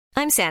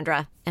I'm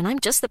Sandra, and I'm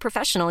just the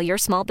professional your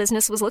small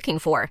business was looking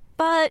for.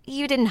 But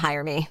you didn't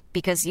hire me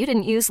because you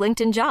didn't use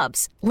LinkedIn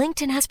Jobs.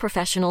 LinkedIn has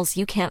professionals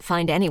you can't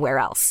find anywhere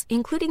else,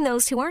 including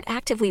those who aren't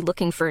actively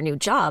looking for a new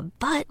job,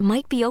 but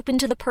might be open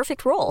to the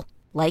perfect role,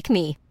 like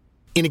me.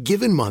 In a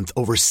given month,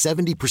 over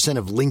 70%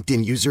 of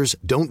LinkedIn users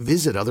don't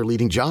visit other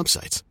leading job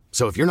sites.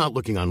 So if you're not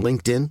looking on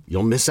LinkedIn,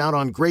 you'll miss out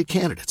on great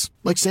candidates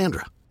like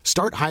Sandra.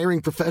 Start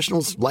hiring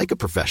professionals like a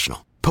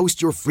professional.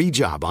 Post your free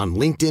job on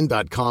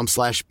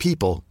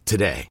linkedin.com/people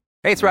today.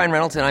 Hey, it's Ryan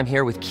Reynolds, and I'm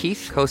here with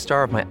Keith,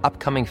 co-star of my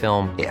upcoming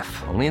film, If,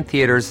 only in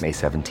theaters May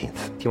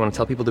 17th. Do you want to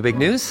tell people the big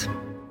news?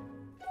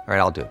 All right,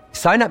 I'll do it.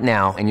 Sign up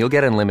now and you'll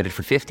get unlimited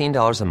for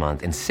 $15 a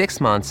month and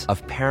 6 months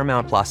of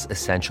Paramount Plus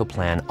Essential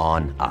Plan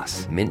on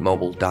us.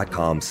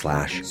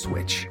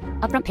 MintMobile.com/switch.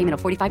 Upfront payment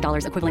of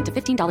 $45 equivalent to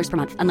 $15 per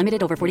month.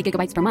 Unlimited over 40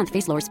 gigabytes per month.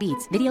 Face lower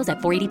speeds. Videos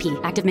at 480p.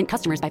 Active Mint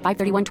customers by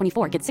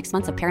 531.24 get 6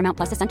 months of Paramount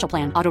Plus Essential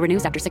Plan. Auto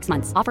renews after 6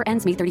 months. Offer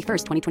ends May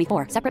 31st,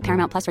 2024. Separate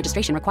Paramount Plus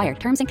registration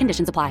required. Terms and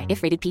conditions apply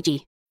if rated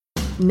PG.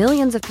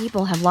 Millions of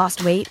people have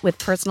lost weight with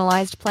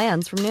personalized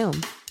plans from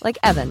Noom. Like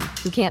Evan,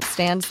 who can't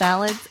stand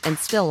salads and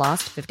still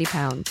lost 50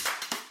 pounds.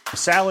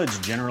 Salads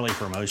generally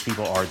for most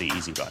people are the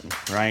easy button,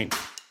 right?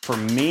 For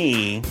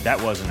me,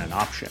 that wasn't an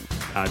option.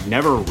 I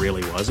never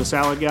really was a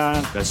salad guy.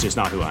 That's just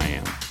not who I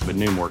am. But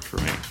Noom worked for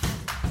me.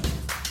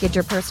 Get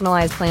your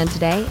personalized plan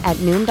today at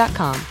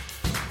Noom.com.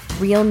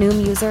 Real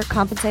Noom user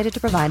compensated to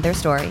provide their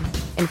story.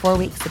 In 4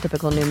 weeks, the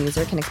typical Noom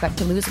user can expect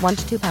to lose 1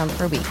 to 2 pounds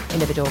per week.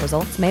 Individual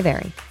results may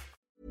vary.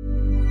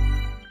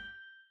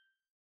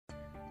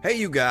 Hey,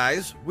 you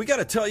guys, we got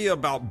to tell you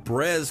about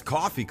Brez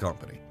Coffee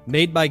Company.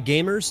 Made by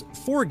gamers,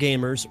 for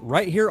gamers,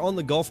 right here on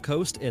the Gulf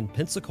Coast in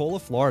Pensacola,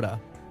 Florida.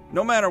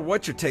 No matter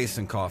what your taste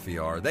in coffee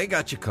are, they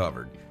got you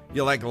covered.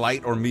 You like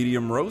light or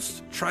medium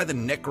roast? Try the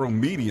Necro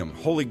Medium,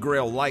 Holy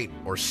Grail Light,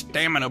 or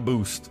Stamina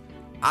Boost.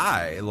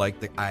 I like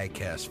the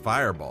ICAST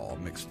Fireball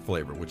mixed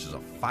flavor, which is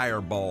a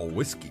fireball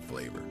whiskey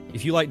flavor.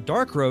 If you like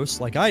dark roast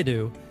like I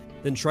do,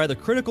 then try the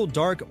Critical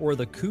Dark or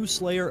the Coup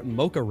Slayer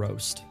Mocha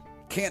Roast.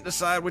 Can't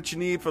decide what you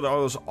need for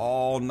those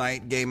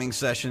all-night gaming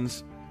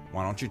sessions?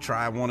 Why don't you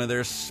try one of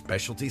their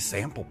specialty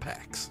sample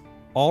packs?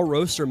 All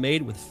roasts are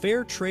made with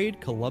fair trade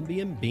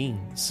Colombian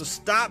beans. So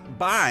stop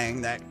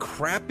buying that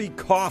crappy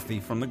coffee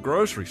from the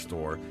grocery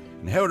store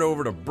and head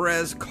over to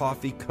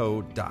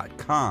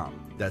brezcoffeeco.com.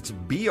 That's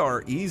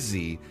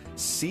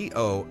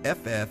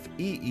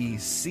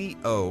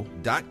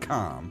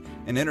BREZCOFFEECO.com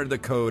and enter the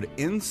code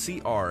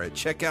NCR at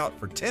checkout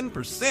for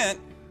 10%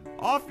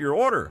 off your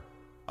order.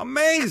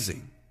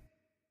 Amazing!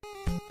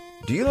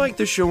 Do you like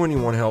the show and you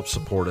want to help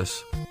support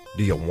us?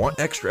 Do you want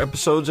extra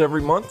episodes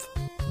every month?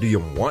 Do you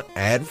want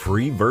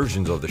ad-free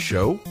versions of the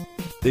show?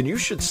 Then you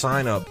should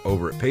sign up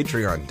over at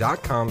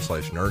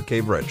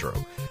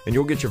patreon.com/nerdcaveretro, and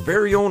you'll get your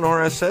very own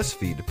RSS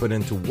feed to put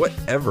into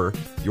whatever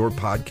your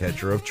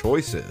podcatcher of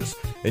choice is,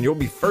 and you'll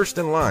be first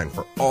in line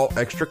for all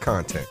extra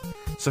content.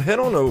 So head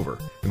on over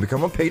and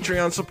become a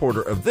Patreon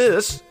supporter of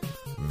this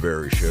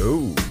very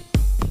show.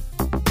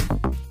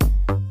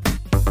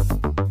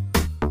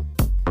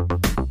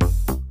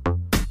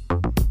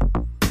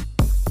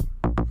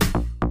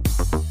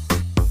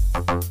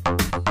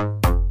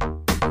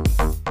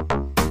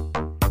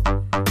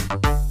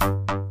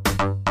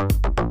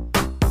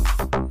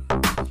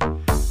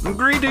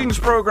 Greetings,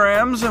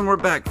 programs, and we're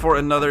back for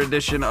another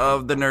edition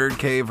of the Nerd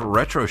Cave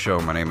Retro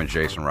Show. My name is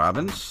Jason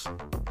Robbins.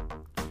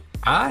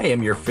 I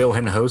am your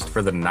fill-in host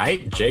for the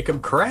night,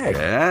 Jacob Craig.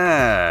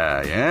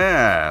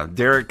 Yeah.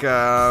 Derek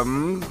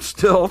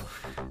still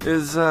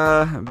is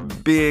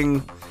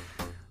being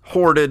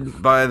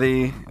hoarded by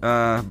the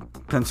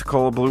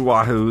Pensacola Blue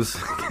Wahoos.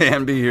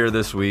 Can't be here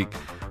this week,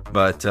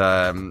 but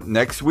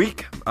next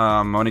week,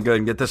 I'm going to go ahead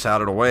and get this out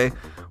of the way.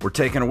 We're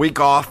taking a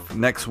week off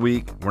next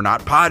week. We're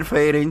not pod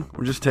fading.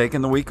 We're just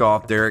taking the week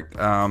off. Derek,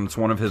 it's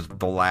one of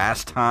the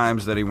last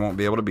times that he won't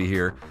be able to be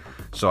here.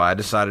 So I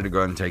decided to go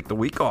ahead and take the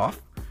week off.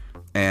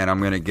 And I'm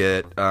gonna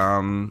get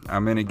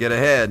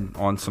ahead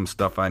on some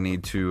stuff I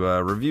need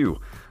to review.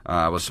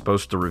 I was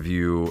supposed to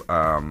review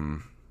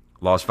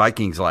Lost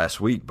Vikings last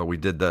week, but we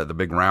did the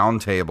big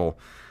round table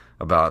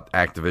about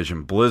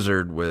Activision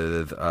Blizzard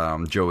with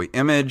Joey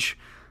Image,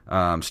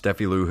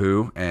 Steffi Lou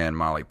Who, and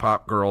Molly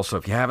Pop Girl. So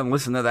if you haven't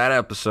listened to that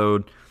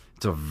episode,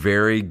 it's a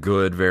very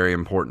good, very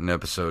important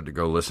episode to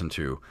go listen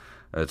to.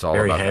 It's all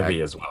very about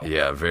heavy as well.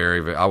 Yeah, very,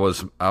 very. I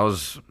was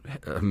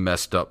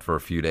messed up for a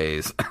few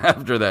days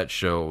after that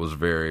show. It was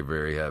very,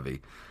 very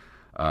heavy.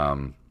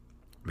 But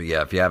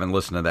yeah, if you haven't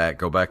listened to that,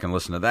 go back and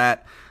listen to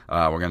that.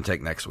 We're going to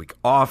take next week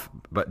off,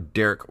 but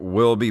Derek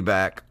will be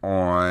back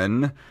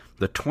on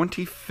the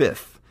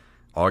 25th.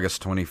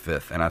 August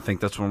 25th, and I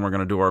think that's when we're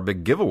going to do our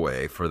big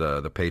giveaway for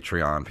the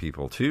Patreon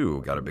people, too.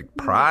 We've got a big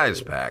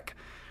prize pack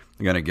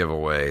we're going to give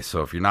away.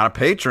 So if you're not a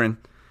patron,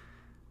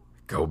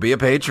 go be a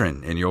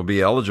patron, and you'll be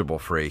eligible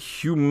for a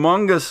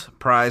humongous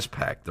prize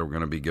pack that we're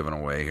going to be giving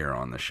away here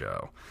on the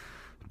show.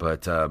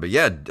 But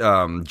yeah,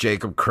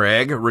 Jacob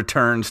Craig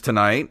returns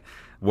tonight.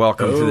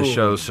 Welcome to the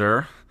show,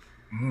 sir.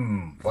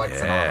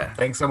 Flexing on Yeah. it.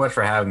 Thanks so much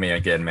for having me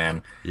again,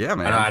 man. Yeah,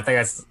 man. I know, I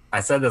think I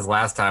said this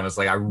last time. It's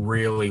like I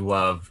really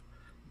love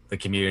the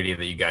community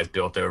that you guys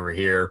built over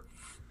here.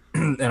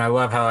 And I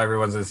love how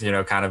everyone's just,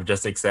 kind of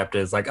just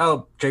accepted. It's like,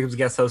 oh, Jacob's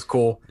guest host,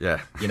 cool. Yeah.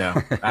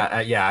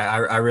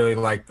 I really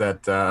like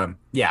that.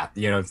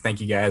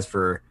 Thank you guys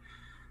for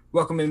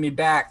welcoming me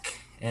back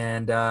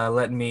and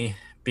letting me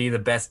be the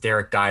best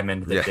Derek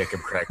Diamond that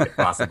Jacob Craig could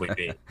possibly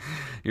be.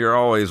 You're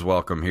always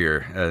welcome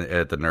here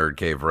at the Nerd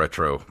Cave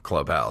Retro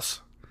Clubhouse.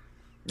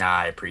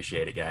 I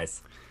appreciate it,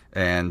 guys.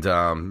 And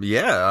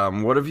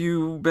what have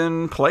you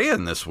been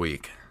playing this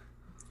week?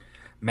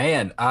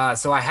 Man,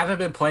 so I haven't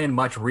been playing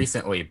much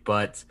recently,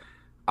 but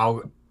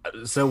I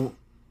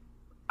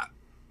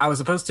was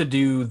supposed to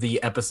do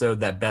the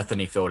episode that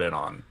Bethany filled in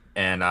on,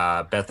 and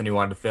Bethany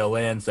wanted to fill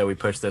in, so we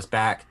pushed this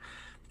back.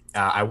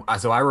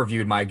 So I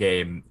reviewed my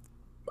game.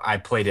 I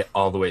played it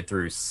all the way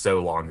through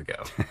so long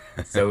ago.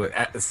 So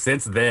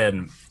since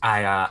then,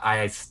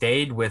 I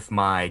stayed with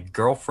my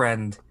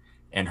girlfriend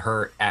and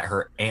her at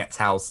her aunt's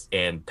house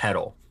in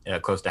Petal,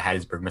 close to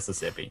Hattiesburg,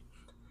 Mississippi.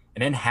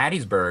 And in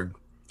Hattiesburg,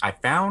 I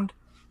found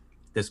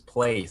this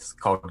place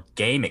called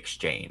Game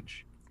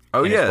Exchange.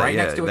 Oh, and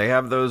yeah, they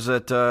have those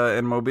at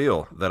in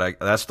Mobile.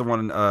 That's the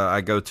one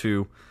I go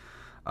to.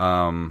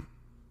 I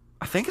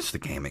think it's the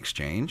Game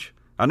Exchange.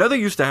 I know they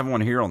used to have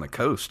one here on the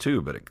coast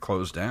too, but it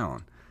closed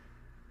down.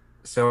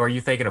 So, are you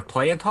thinking of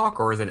Play and Talk,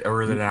 or is it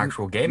an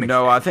actual Game Exchange?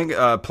 No, I think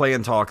Play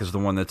and Talk is the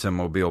one that's in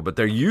Mobile. But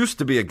there used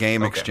to be a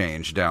Game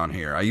Exchange down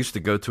here. I used to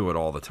go to it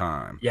all the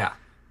time. Yeah.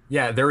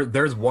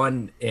 There's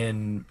one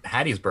in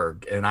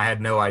Hattiesburg, and I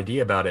had no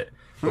idea about it.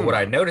 But what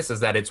I noticed is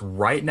that it's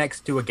right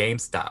next to a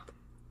GameStop.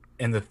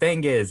 And the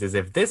thing is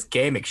if this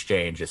Game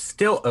Exchange is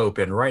still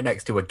open right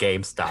next to a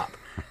GameStop,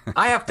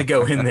 I have to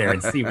go in there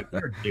and see what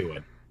they're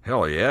doing.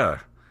 Hell yeah.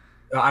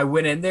 I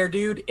went in there,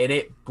 dude, and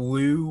it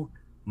blew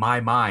my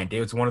mind. It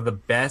was one of the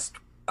best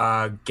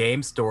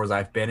game stores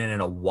I've been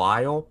in a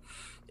while.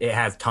 It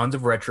has tons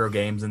of retro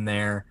games in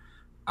there.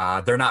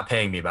 They're not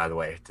paying me, by the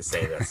way, to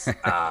say this.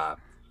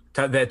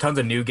 Tons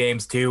of new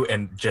games too,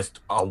 and just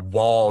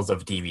walls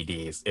of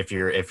DVDs if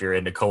you're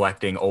into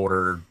collecting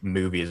older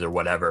movies or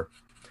whatever.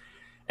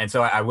 And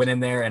so I went in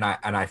there and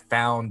I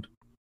found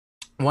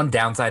one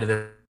downside of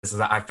this is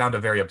that I found a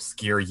very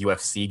obscure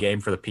UFC game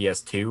for the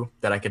PS2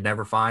 that I could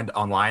never find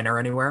online or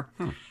anywhere.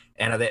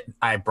 And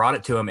I brought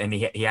it to him, and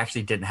he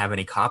actually didn't have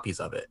any copies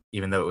of it,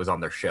 even though it was on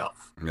their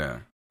shelf. Yeah.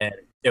 And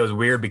it was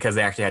weird because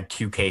they actually had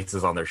 2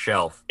 cases on their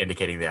shelf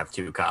indicating they have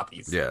 2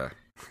 copies. Yeah.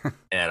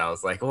 And I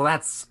was like, well,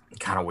 that's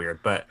kind of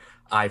weird. But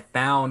I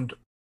found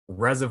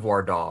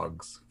Reservoir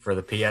Dogs for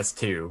the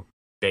PS2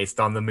 based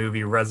on the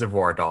movie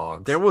Reservoir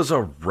Dogs. There was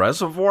a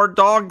Reservoir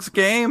Dogs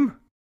game?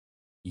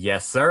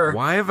 Yes, sir.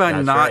 Why have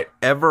I not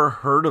ever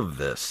heard of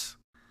this?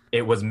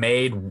 It was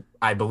made,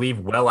 I believe,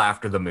 well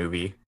after the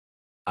movie.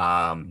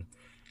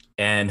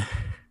 And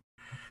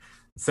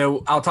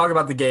so I'll talk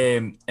about the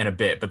game in a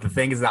bit. But the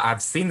thing is that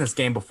I've seen this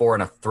game before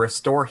in a thrift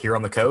store here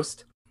on the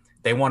coast.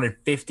 They wanted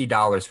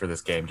 $50 for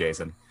this game,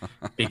 Jason,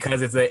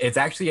 because it's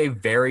actually a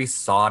very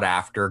sought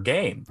after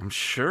game. I'm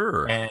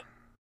sure. And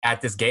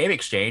at this Game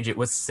Exchange, it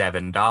was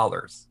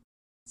 $7.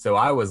 So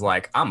I was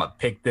like, I'm gonna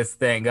pick this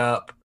thing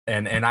up,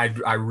 and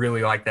I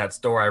really like that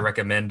store. I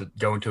recommend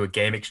going to a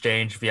Game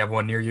Exchange if you have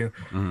one near you.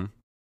 Mm-hmm.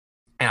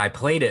 And I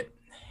played it,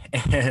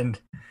 and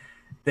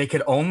they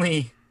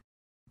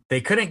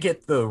couldn't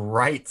get the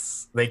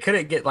rights. They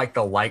couldn't get like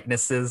the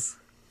likenesses.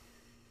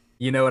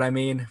 You know what I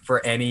mean?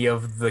 For any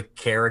of the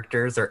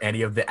characters or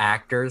any of the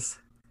actors.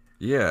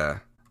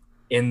 Yeah.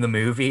 In the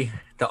movie,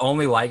 the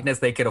only likeness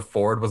they could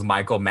afford was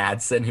Michael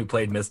Madsen, who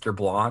played Mr.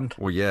 Blonde.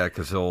 Well, yeah,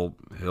 because he'll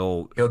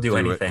do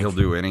anything. He'll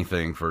do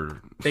anything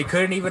for. They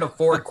couldn't even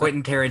afford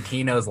Quentin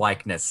Tarantino's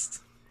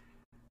likeness.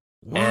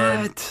 What?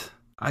 And,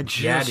 I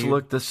just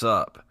looked this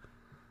up.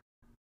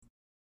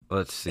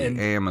 Let's see,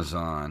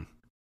 Amazon.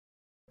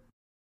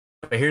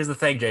 But here's the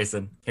thing,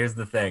 Jason. Here's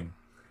the thing.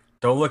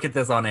 Don't look at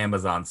this on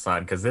Amazon,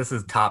 son, because this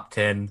is top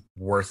 10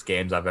 worst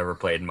games I've ever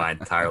played in my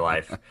entire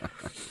life.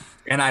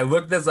 And I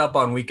looked this up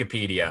on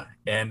Wikipedia,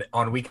 and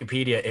on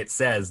Wikipedia it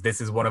says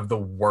this is one of the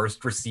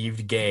worst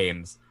received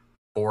games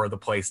for the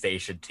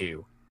PlayStation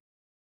 2,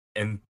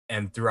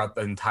 and throughout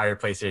the entire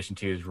PlayStation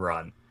 2's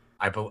run.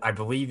 I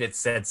believe it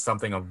said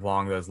something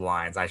along those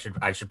lines. I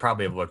should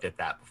probably have looked at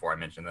that before I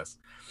mentioned this.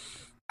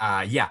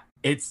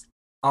 It's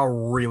a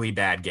really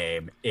bad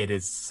game. It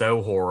is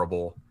so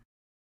horrible.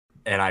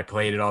 And I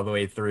played it all the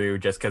way through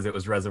just because it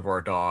was Reservoir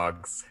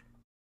Dogs.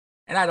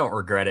 And I don't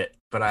regret it,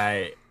 but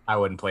I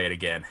wouldn't play it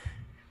again.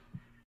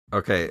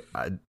 Okay,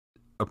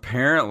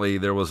 apparently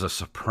there was a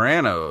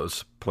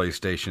Sopranos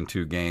PlayStation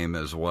 2 game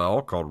as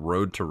well called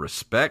Road to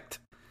Respect.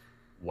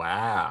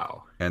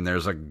 Wow. And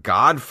there's a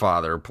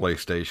Godfather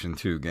PlayStation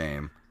 2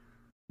 game.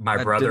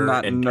 My brother did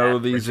not and know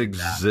Dad these rented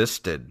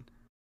existed. that.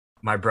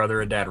 My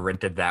brother and Dad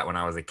rented that when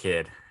I was a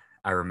kid.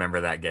 I remember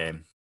that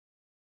game.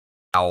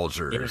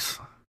 Wowzers.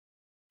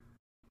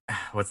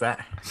 What's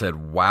that? I said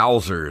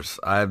wowzers.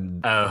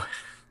 Oh.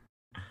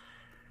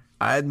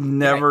 I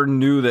never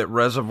knew that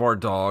Reservoir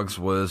Dogs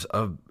was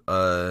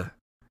a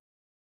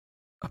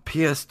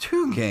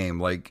PS2 game.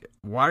 Like,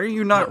 why are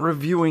you not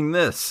reviewing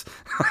this?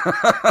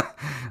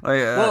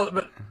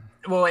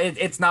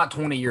 It's not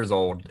 20 years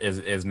old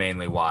is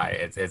mainly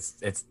why.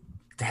 It's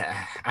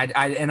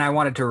I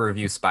wanted to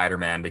review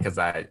Spider-Man because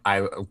I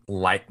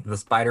like the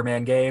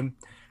Spider-Man game.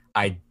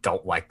 I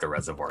don't like the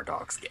Reservoir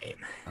Dogs game.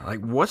 Like,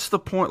 what's the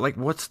point? Like,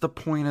 what's the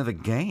point of the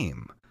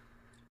game?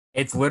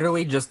 It's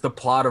literally just the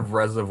plot of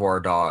Reservoir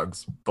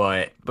Dogs,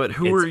 but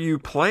who are you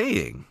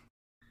playing?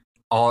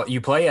 You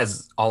play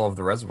as all of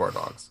the Reservoir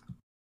Dogs.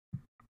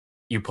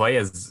 You play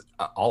as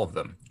all of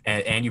them,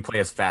 and you play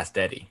as Fast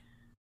Eddie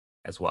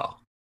as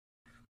well.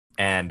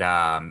 And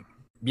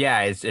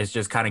it's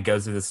just kind of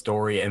goes through the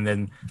story, and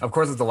then of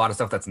course there's a lot of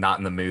stuff that's not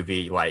in the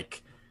movie.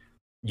 Like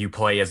you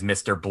play as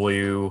Mr.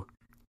 Blue,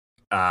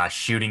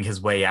 shooting his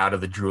way out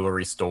of the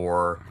jewelry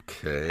store,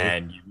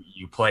 and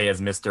you play as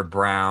Mr.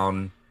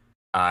 Brown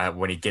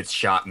when he gets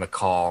shot in the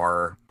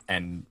car,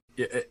 and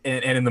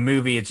in the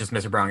movie it's just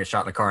Mr. Brown gets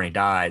shot in the car and he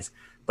dies.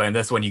 But in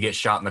this one, you get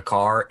shot in the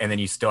car, and then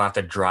you still have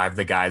to drive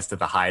the guys to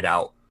the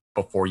hideout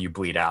before you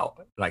bleed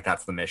out. Like,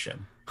 that's the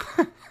mission.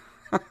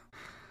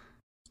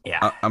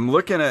 Yeah. I'm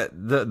looking at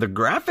the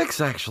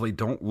graphics actually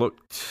don't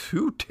look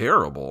too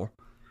terrible.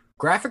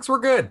 Graphics were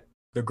good.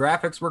 The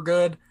graphics were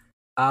good.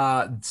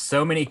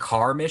 So many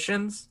car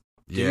missions.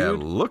 Dude. Yeah,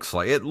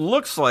 it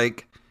looks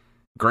like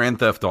Grand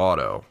Theft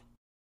Auto.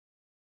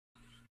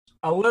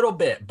 A little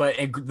bit, but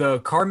the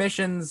car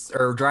missions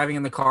or driving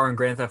in the car in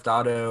Grand Theft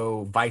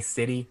Auto Vice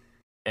City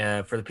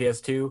for the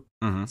PS2,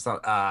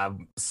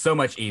 so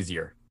much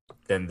easier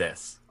than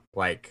this.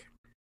 Like,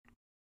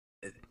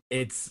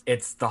 it's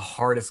the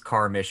hardest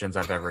car missions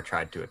I've ever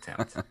tried to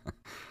attempt.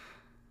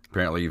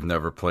 Apparently, you've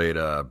never played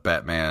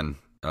Batman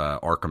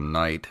Arkham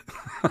Knight.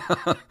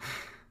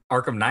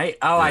 Arkham Knight?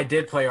 Oh, yeah. I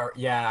did play.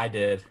 Yeah, I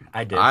did.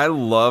 I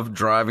love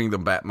driving the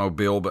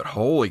Batmobile, but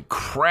holy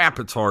crap,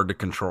 it's hard to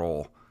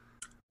control.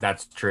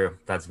 That's true.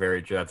 That's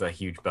very true. That's a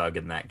huge bug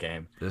in that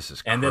game. This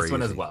is crazy. And this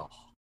one as well.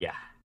 Yeah.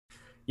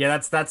 Yeah,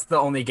 that's the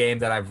only game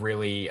that I've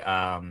really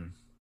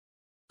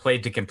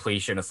played to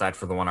completion aside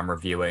from the one I'm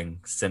reviewing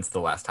since the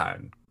last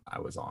time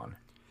I was on.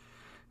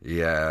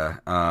 Yeah.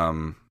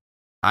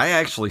 I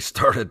actually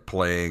started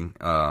playing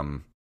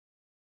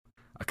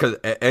because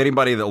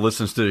anybody that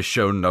listens to the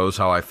show knows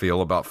how I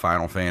feel about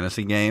Final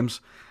Fantasy games.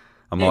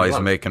 I'm always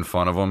making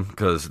fun of them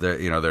because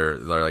they're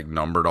like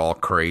numbered all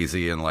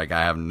crazy, and like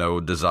I have no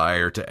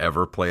desire to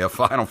ever play a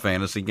Final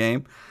Fantasy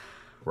game.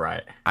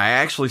 Right. I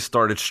actually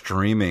started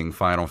streaming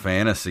Final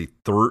Fantasy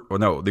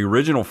the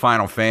original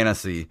Final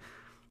Fantasy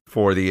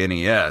for the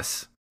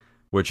NES,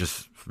 which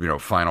is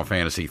Final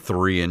Fantasy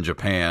 3 in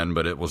Japan,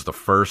 but it was the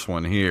first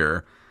one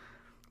here.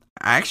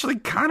 I actually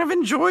kind of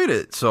enjoyed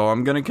it, so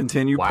I'm going to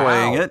continue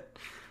playing it.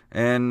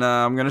 And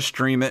I'm gonna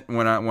stream it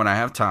when I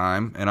have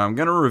time, and I'm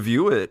gonna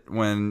review it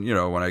when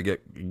I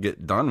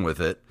get done with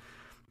it.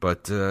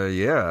 But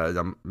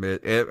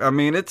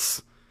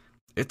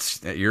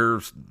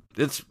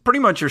it's pretty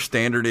much your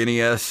standard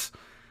NES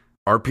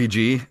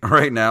RPG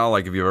right now.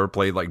 Like if you ever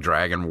played like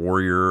Dragon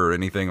Warrior or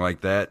anything like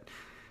that,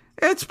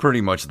 it's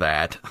pretty much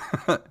that.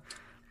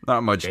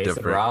 Not much Jason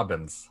different.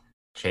 Robbins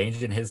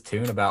changing his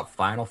tune about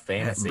Final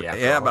Fantasy.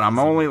 But I'm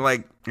only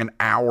like an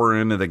hour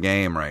into the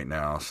game right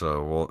now,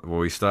 so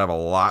we still have a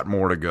lot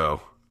more to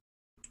go.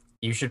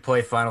 You should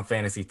play Final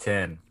Fantasy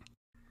X.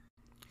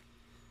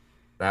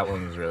 That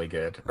one was really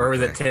good. Or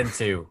was it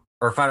 10-2?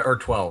 Or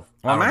 12?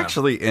 Well, I'm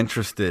actually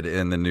interested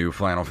in the new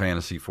Final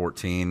Fantasy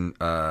 14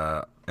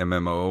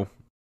 MMO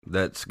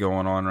that's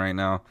going on right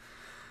now.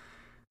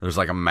 There's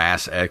like a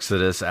mass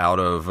exodus out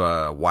of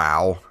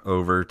WoW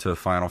over to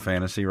Final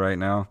Fantasy right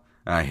now.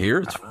 I hear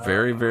it's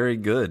very, very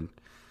good.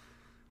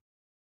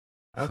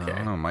 Okay. So, I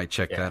don't know, might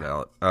check that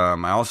out.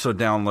 I also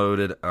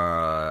downloaded,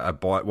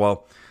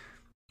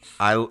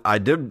 I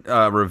did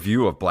a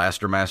review of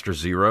Blaster Master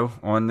Zero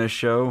on this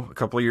show a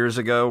couple of years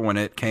ago when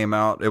it came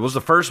out. It was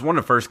one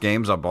of the first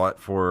games I bought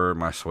for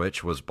my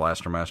Switch was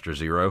Blaster Master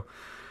Zero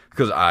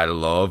because I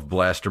love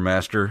Blaster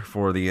Master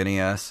for the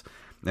NES.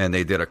 And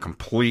they did a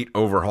complete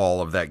overhaul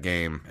of that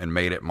game and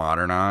made it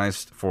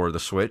modernized for the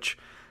Switch.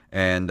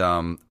 And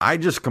I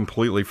just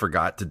completely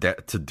forgot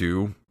to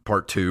do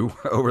part 2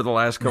 over the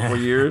last couple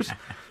of years.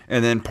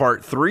 And then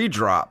part 3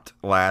 dropped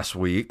last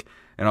week.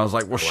 And I was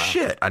like,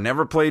 shit, I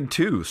never played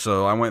 2.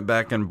 So I went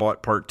back and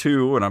bought part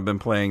 2, and I've been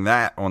playing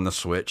that on the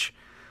Switch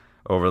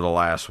over the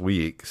last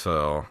week.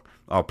 So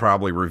I'll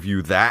probably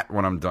review that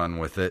when I'm done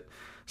with it.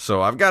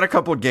 So I've got a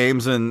couple of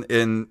games in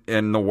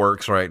the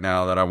works right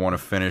now that I want to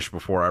finish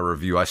before I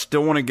review. I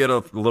still want to get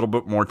a little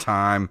bit more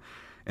time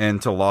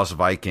into Lost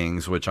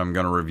Vikings, which I'm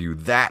going to review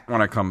that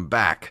when I come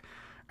back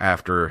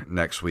after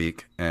next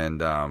week.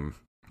 And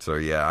so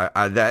yeah,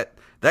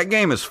 that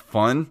game is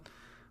fun,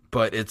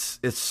 but it's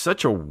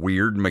such a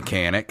weird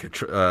mechanic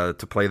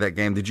to play that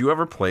game. Did you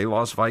ever play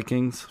Lost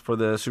Vikings for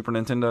the Super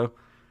Nintendo?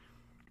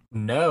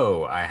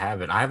 No, I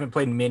haven't. I haven't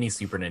played many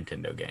Super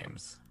Nintendo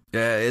games.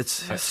 Yeah,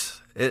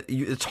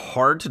 it's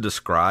hard to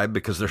describe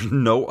because there's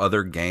no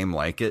other game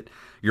like it.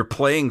 You're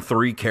playing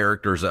 3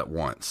 characters at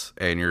once,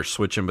 and you're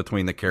switching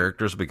between the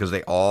characters because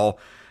they all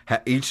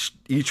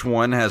each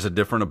one has a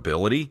different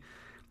ability,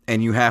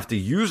 and you have to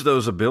use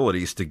those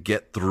abilities to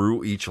get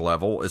through each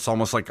level. It's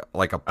almost like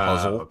a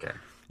puzzle. Okay.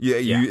 Yeah,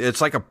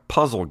 it's like a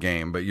puzzle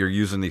game, but you're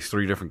using these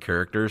 3 different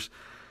characters,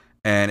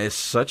 and it's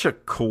such a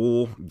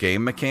cool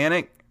game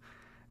mechanic.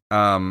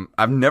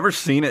 I've never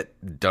seen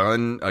it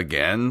done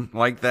again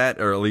like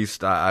that, or at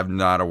least I'm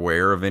not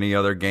aware of any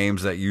other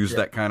games that use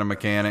that kind of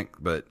mechanic,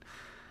 but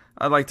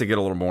I'd like to get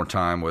a little more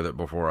time with it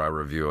before I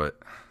review it.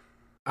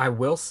 I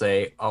will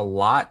say a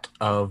lot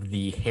of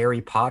the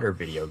Harry Potter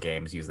video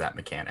games use that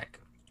mechanic,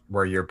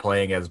 where you're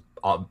playing as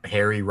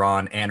Harry,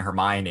 Ron, and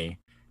Hermione,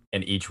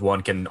 and each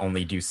one can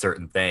only do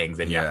certain things,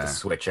 and you have to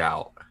switch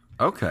out.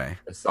 Okay.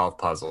 To solve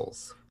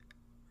puzzles.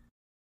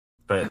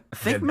 But I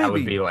think that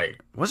would be like...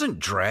 Wasn't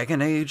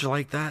Dragon Age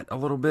like that a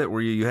little bit,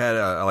 where you had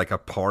a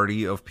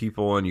party of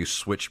people and you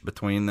switched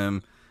between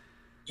them?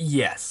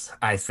 Yes,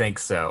 I think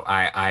so.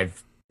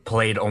 I've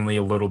played only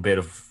a little bit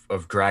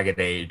of Dragon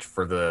Age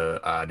for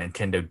the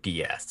Nintendo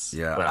DS.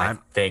 Yeah, but I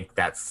think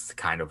that's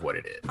kind of what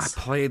it is. I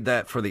played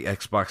that for the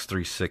Xbox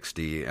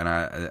 360,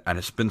 and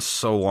it's been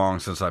so long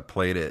since I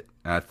played it.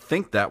 And I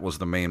think that was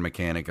the main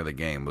mechanic of the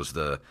game, was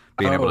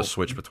being able to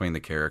switch between the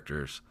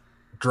characters.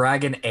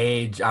 Dragon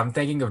Age, I'm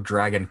thinking of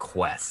Dragon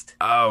Quest.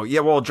 Oh, yeah,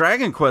 well,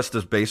 Dragon Quest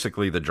is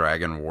basically the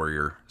Dragon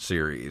Warrior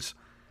series.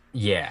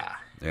 Yeah.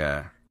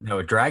 Yeah.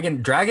 No,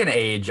 Dragon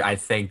Age, I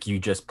think you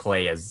just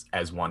play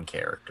as one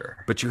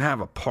character. But you have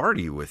a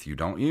party with you,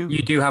 don't you?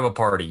 You do have a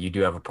party.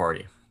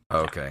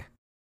 Okay. Yeah.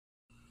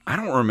 I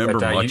don't remember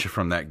much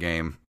from that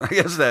game. I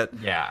guess that...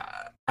 Yeah.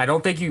 I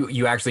don't think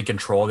you actually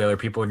control the other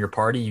people in your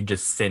party. You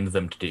just send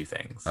them to do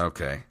things.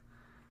 Okay.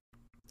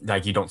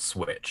 Like, you don't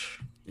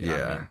switch. You know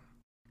what I mean?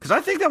 Because I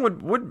think that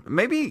would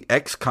maybe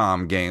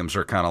XCOM games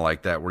are kind of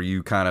like that, where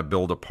you kind of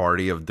build a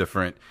party of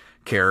different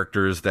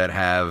characters that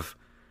have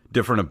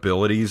different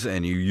abilities,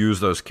 and you use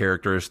those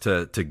characters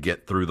to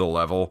get through the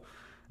level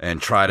and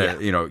try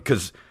to,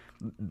 because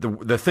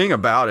the thing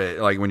about it,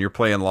 like when you're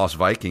playing Lost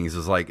Vikings,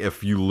 is like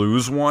if you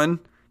lose one,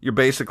 you're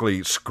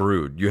basically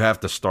screwed. You have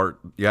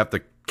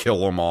to kill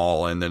them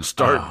all and then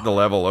start the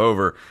level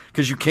over,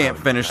 because you can't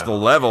finish the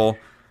level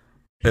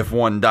if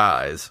one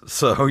dies.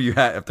 So you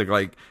have to,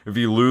 like, if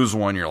you lose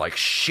one, you're like,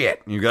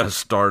 shit, you got to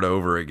start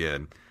over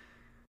again.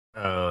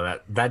 Oh,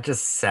 that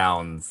just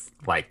sounds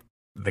like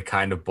the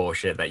kind of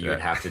bullshit that you would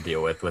have to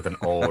deal with an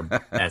old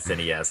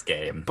SNES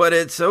game. But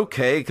it's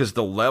okay, because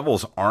the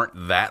levels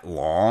aren't that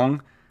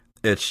long.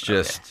 It's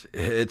just,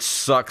 it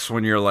sucks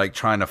when you're, like,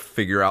 trying to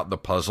figure out the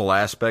puzzle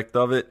aspect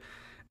of it,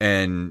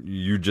 and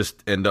you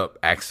just end up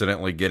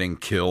accidentally getting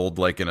killed,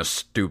 like, in a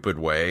stupid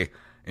way.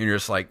 And you're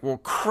just like, well,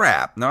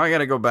 crap. Now I got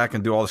to go back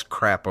and do all this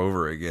crap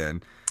over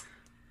again.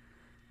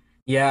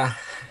 Yeah.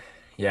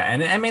 Yeah.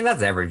 And I mean,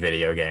 that's every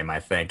video game,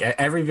 I think.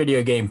 Every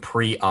video game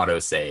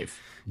pre-autosave.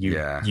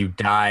 You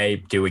die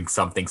doing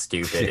something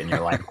stupid, and you're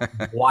like,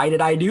 why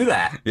did I do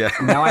that? Yeah.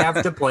 Now I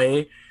have to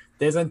play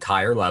this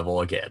entire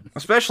level again.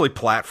 Especially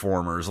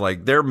platformers.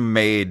 Like, they're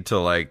made to,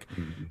 like,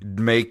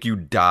 make you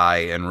die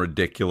in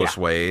ridiculous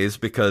ways,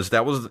 because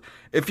that was...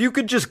 If you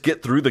could just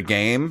get through the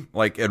game,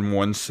 like, in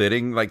one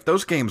sitting, like,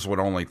 those games would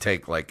only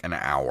take, like, an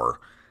hour,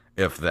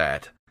 if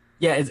that.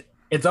 Yeah,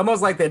 it's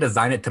almost like they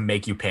designed it to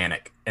make you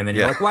panic. And then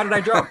you're like, why did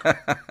I jump?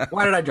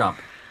 Why did I jump?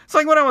 It's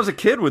like when I was a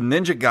kid with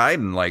Ninja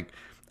Gaiden. Like,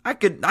 I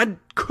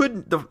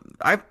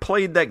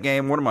played that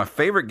game, one of my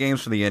favorite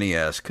games for the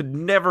NES, could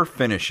never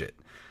finish it,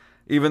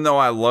 even though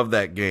I love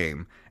that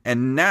game.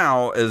 And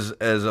now, as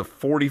a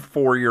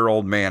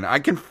 44-year-old man, I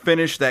can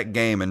finish that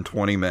game in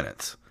 20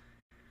 minutes.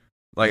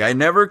 Like, I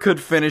never could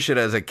finish it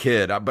as a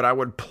kid, but I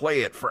would play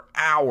it for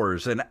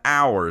hours and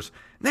hours.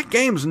 And that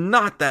game's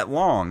not that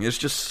long. It's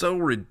just so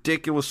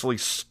ridiculously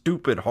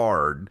stupid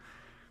hard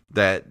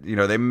that,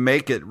 they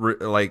make it,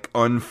 like,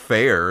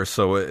 unfair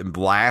so it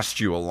lasts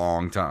you a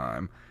long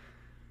time.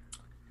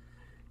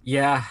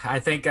 Yeah,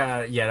 I think,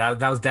 that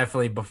was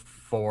definitely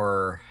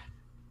before...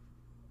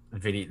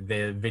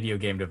 The video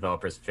game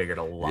developers figured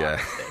a lot of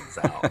things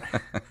out.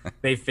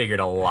 They figured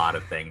a lot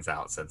of things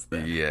out since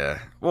then. Yeah.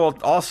 Well,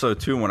 also,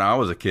 too, when I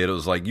was a kid, it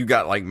was like you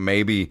got, like,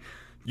 maybe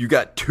you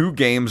got 2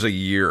 games a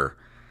year.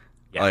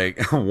 Yeah.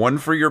 Like, one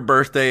for your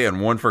birthday and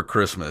one for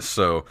Christmas.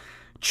 So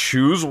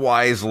choose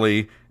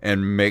wisely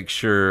and make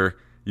sure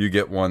you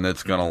get one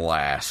that's going to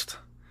last.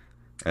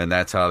 And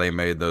that's how they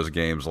made those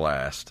games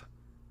last.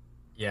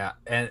 Yeah,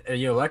 and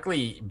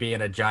luckily, being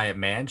a giant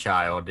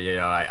man-child,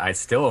 I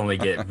still only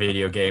get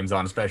video games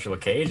on special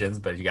occasions,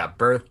 but you got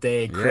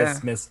birthday,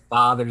 Christmas,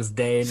 Father's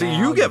Day now. See,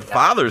 you get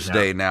Father's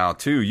Day now,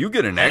 too. You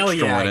get an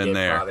extra one in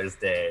there. Father's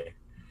Day.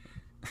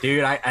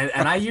 Dude,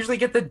 I usually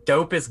get the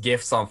dopest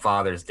gifts on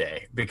Father's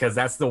Day because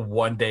that's the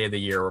one day of the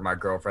year where my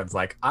girlfriend's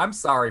like, I'm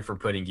sorry for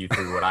putting you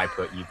through what I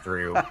put you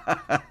through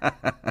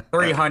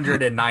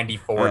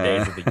 394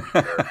 days of the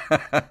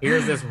year.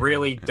 Here's this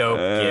really dope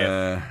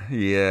gift.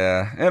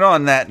 Yeah. And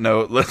on that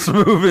note, let's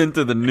move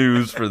into the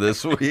news for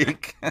this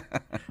week.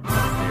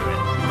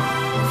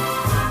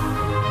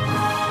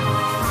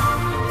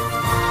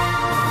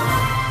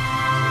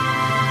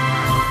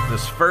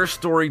 This first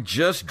story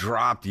just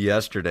dropped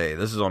yesterday.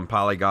 This is on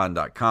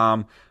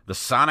Polygon.com. The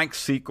Sonic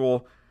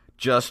sequel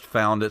just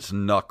found its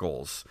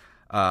Knuckles.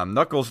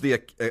 Knuckles the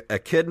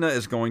Echidna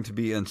is going to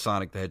be in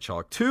Sonic the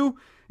Hedgehog 2,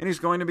 and he's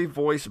going to be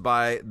voiced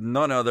by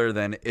none other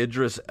than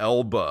Idris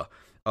Elba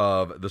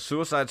of the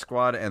Suicide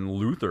Squad and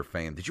Luther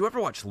fame. Did you ever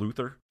watch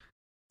Luther?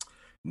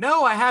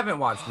 No, I haven't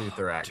watched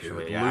Luther,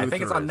 actually. Dude, yeah, I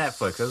think it's on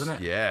Netflix, isn't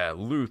it? Yeah,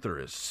 Luther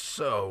is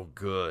so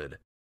good.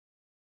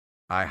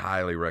 I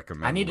highly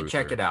recommend I need Luther. to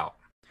check it out.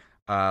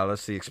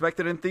 Let's see.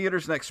 Expected in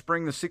theaters next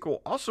spring, the sequel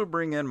will also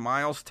bring in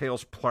Miles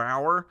Tails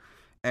Prower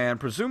and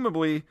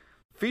presumably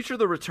feature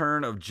the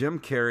return of Jim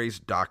Carrey's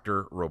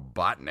Dr.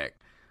 Robotnik.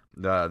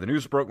 The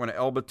news broke when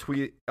Elba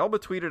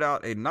tweeted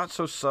out a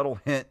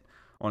not-so-subtle hint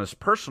on his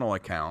personal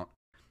account,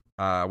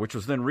 which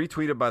was then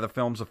retweeted by the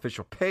film's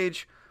official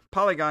page.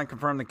 Polygon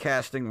confirmed the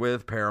casting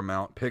with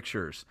Paramount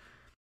Pictures.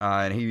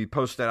 And he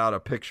posted out a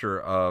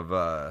picture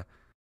of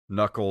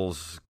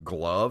Knuckles'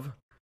 glove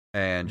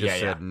and just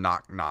said,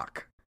 knock,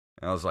 knock.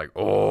 And I was like,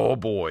 oh,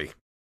 boy.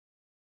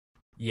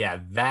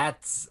 Yeah,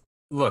 that's...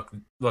 Look,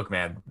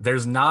 man,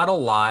 there's not a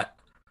lot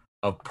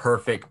of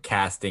perfect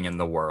casting in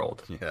the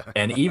world. Yeah.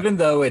 And even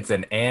though it's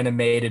an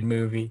animated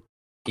movie,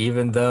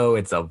 even though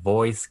it's a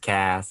voice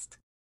cast,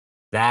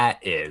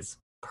 that is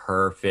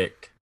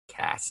perfect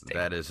casting.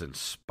 That is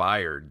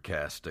inspired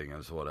casting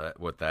is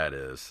what that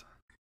is.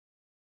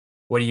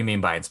 What do you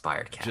mean by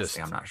inspired casting? Just,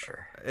 I'm not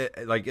sure.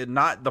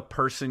 Not the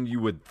person you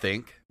would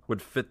think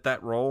would fit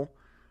that role,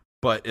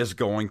 but is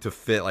going to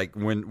fit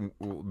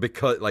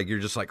because you're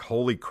just like,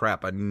 holy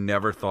crap, I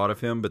never thought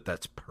of him, but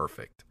that's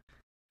perfect.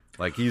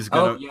 Like he's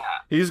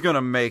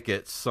gonna make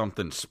it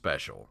something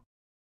special.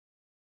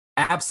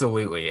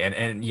 Absolutely.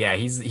 And yeah,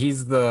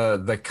 he's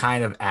the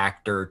kind of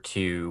actor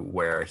too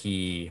where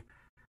he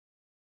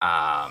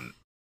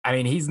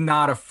he's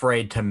not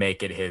afraid to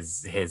make it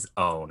his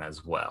own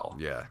as well.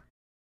 Yeah.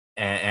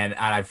 And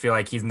I feel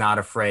like he's not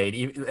afraid,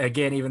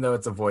 even though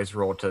it's a voice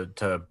role,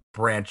 to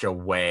branch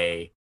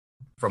away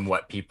from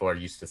what people are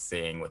used to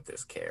seeing with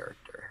this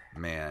character.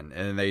 Man,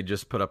 and they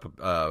just put up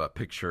a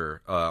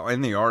picture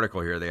in the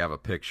article here. They have a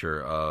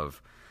picture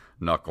of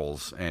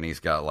Knuckles, and he's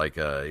got like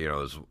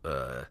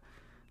a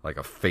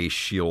face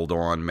shield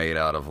on made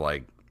out of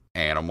like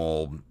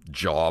animal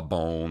jaw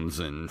bones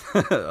and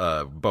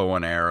bow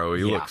and arrow.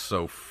 He looks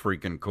so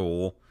freaking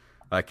cool.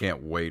 I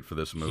can't wait for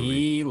this movie.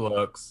 He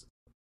looks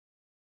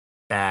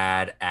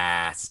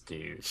badass,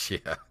 dude.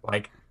 Yeah.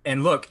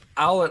 And look,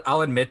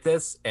 I'll admit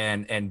this,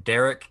 and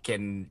Derek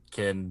can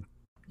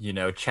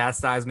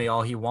chastise me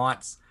all he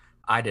wants.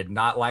 I did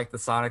not like the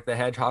Sonic the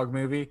Hedgehog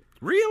movie.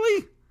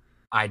 Really?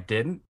 I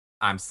didn't.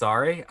 I'm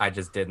sorry. I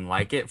just didn't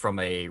like it from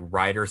a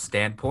writer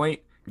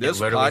standpoint. This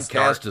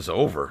podcast is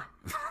over.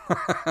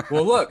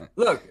 Well, look.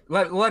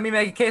 Let me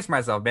make a case for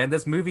myself, man.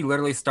 This movie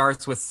literally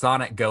starts with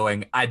Sonic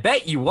going, I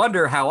bet you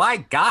wonder how I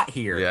got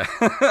here. Yeah.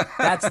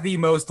 That's the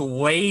most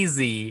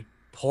lazy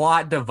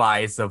plot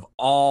device of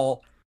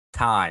all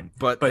time.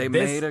 But they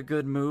made a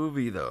good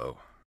movie, though.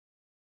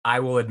 I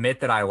will admit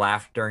that I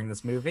laughed during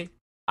this movie.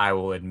 I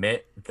will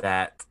admit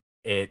that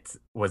it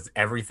was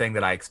everything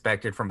that I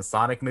expected from a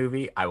Sonic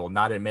movie. I will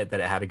not admit that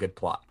it had a good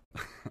plot.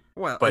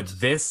 But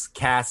this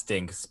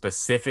casting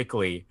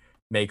specifically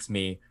makes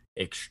me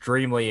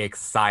extremely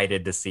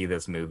excited to see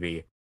this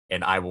movie,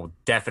 and I will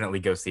definitely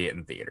go see it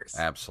in theaters.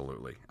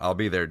 Absolutely. I'll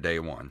be there day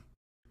one.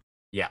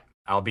 Yeah,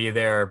 I'll be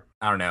there,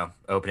 I don't know,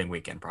 opening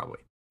weekend probably.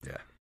 Yeah.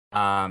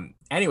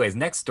 Anyways,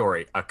 next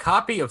story. A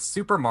copy of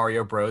Super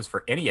Mario Bros.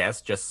 For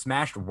NES just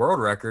smashed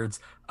world records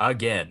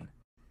again.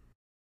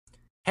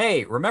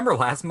 Hey, remember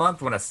last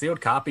month when a sealed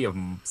copy of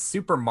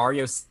Super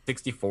Mario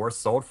 64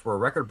 sold for a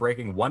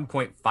record-breaking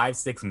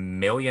 $1.56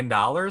 million?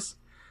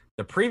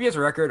 The previous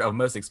record of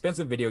most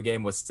expensive video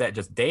game was set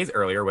just days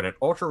earlier when an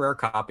ultra-rare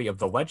copy of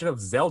The Legend of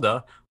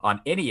Zelda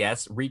on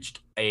NES reached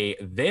a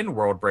then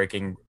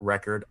world-breaking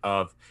record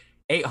of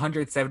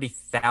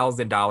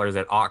 $870,000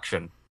 at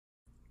auction.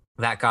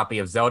 That copy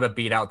of Zelda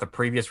beat out the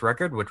previous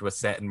record, which was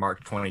set in March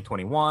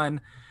 2021,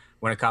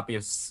 when a copy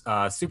of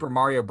Super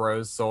Mario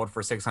Bros. Sold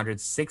for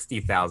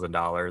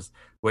 $660,000,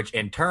 which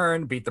in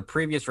turn beat the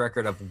previous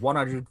record of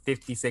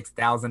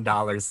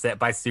 $156,000 set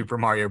by Super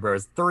Mario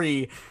Bros.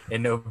 3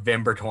 in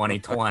November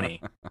 2020.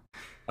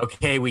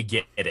 Okay, we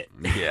get it.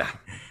 Yeah.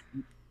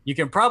 You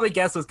can probably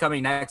guess what's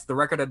coming next. The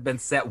record had been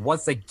set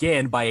once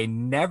again by a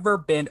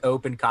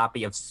never-been-opened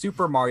copy of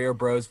Super Mario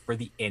Bros. For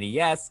the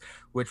NES,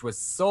 which was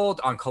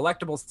sold on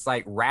collectible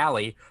site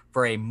Rally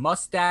for a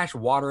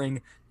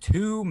mustache-watering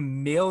 $2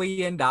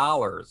 million,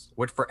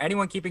 which for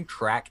anyone keeping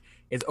track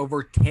is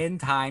over 10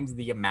 times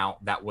the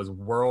amount that was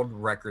world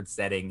record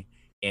setting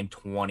in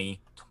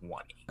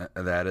 2020.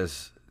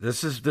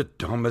 This is the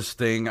dumbest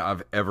thing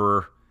I've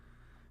ever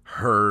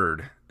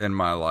heard in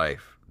my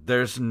life.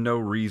 There's no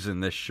reason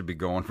this should be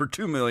going for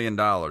 $2 million.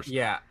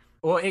 Yeah.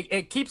 Well,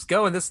 it keeps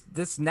going.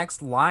 This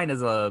next line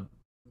is I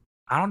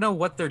don't know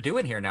what they're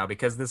doing here now,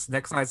 because this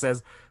next line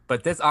says,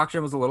 but this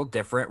auction was a little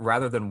different.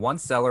 Rather than one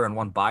seller and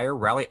one buyer,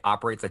 Rally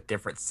operates a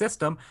different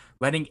system,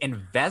 letting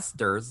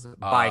investors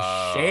buy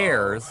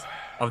shares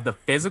of the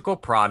physical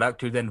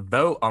product, who then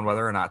vote on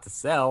whether or not to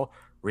sell,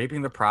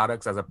 reaping the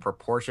products as a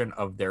proportion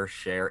of their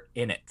share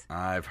in it.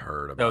 I've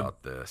heard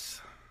about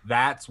this.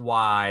 That's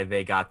why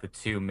they got the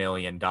 $2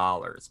 million,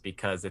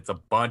 because it's a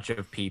bunch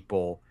of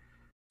people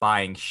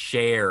buying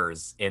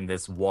shares in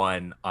this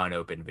one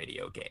unopened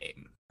video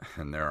game.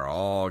 And they're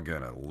all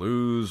gonna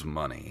lose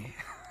money.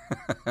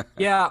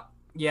 Yeah.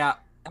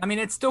 I mean,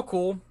 it's still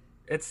cool.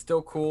 It's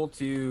still cool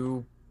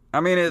to... I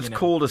mean, it's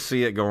cool to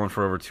see it going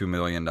for over $2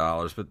 million,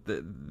 but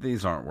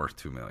these aren't worth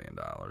 $2 million.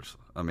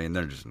 I mean,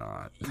 they're just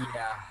not.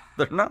 Yeah.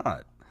 They're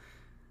not.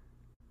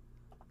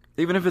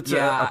 Even if it's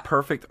a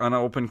perfect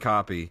unopened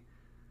copy,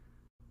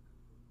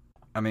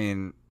 I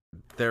mean,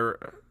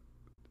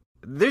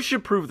 this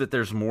should prove that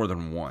there's more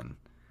than one.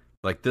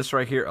 Like this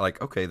right here,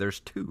 like, okay, there's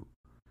two.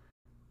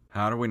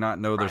 How do we not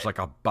know there's like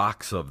a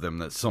box of them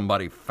that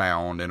somebody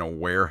found in a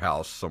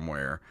warehouse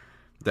somewhere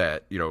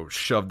that,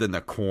 shoved in the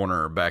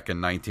corner back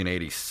in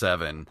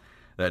 1987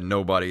 that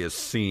nobody has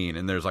seen,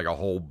 and there's like a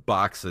whole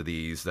box of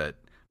these that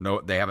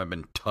they haven't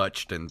been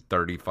touched in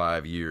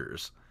 35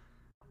 years.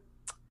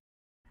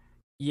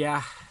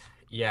 Yeah.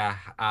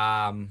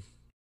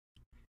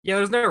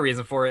 There's no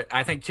reason for it.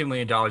 I think $2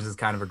 million is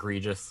kind of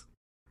egregious.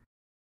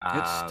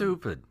 It's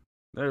stupid.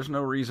 There's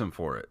no reason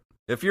for it.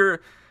 If you're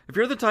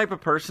the type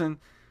of person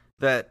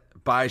that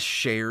buys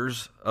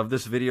shares of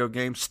this video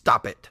game,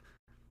 stop it.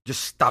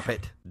 Just stop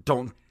it.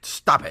 Don't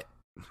stop it.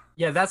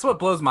 Yeah, that's what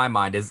blows my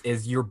mind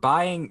is you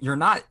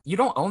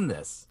don't own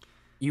this.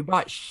 You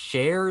bought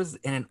shares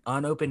in an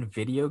unopened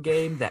video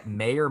game that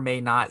may or may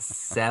not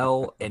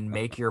sell and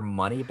make your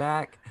money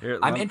back.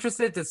 I'm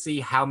interested to see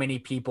how many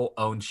people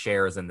own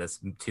shares in this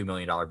 $2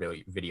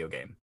 million video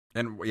game.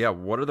 And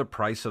what are the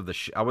price of the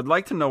I would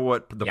like to know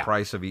what the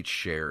price of each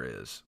share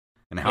is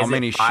and how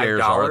many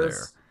shares are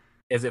there.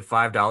 Is it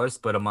 $5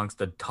 split amongst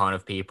a ton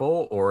of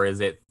people, or is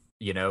it,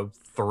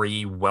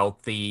 3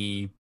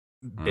 wealthy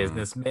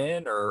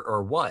businessmen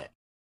or what?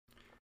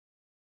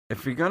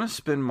 If you're going to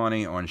spend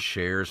money on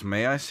shares,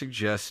 may I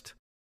suggest,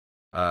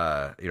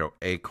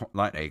 Acorn,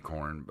 not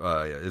Acorn,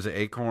 is it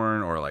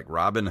Acorn or like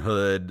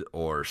Robinhood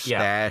or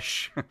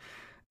Stash? Yeah.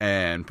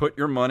 And put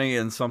your money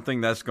in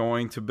something that's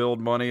going to build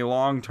money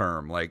long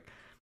term, like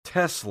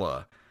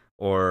Tesla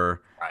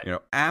or,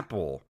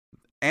 Apple,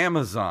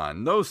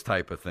 Amazon, those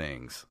type of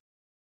things.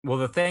 Well,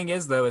 the thing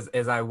is, though,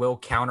 is I will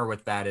counter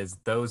with that, is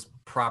those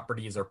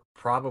properties are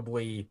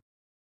probably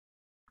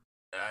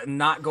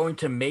not going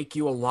to make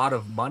you a lot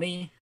of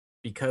money,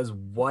 because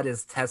what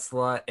is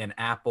Tesla and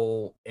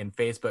Apple and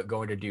Facebook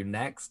going to do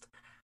next?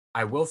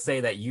 I will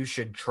say that you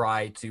should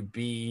try to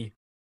be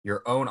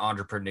your own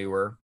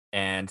entrepreneur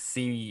and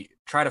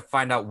try to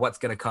find out what's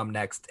going to come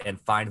next and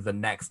find the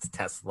next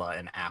Tesla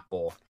and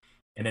Apple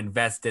and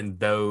invest in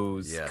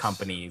those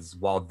companies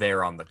while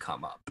they're on the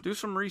come up. Do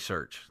some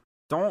research.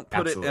 Don't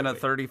put it in a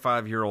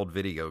 35-year-old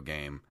video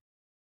game.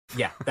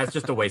 Yeah, that's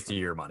just a waste of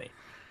your money.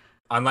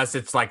 Unless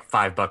it's like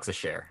 $5 a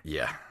share.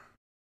 Yeah.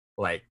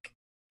 I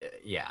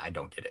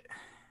don't get it.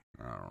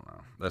 I don't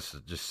know. That's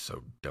just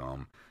so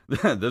dumb.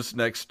 This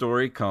next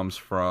story comes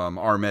from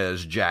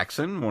Armez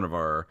Jackson, one of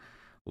our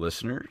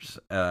listeners.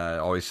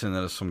 Always sending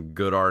us some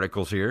good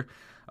articles here.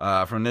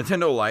 From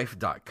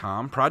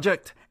NintendoLife.com.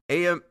 Project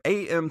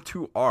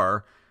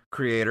AM2R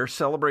creator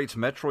celebrates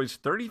Metroid's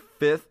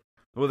 35th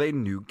with a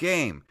new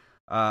game.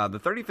 The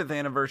 35th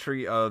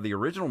anniversary of the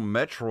original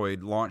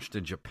Metroid launched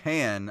in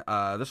Japan.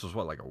 This was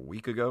like a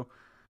week ago,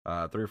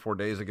 3 or 4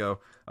 days ago.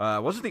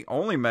 It wasn't the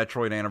only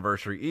Metroid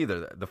anniversary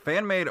either. The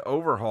fan-made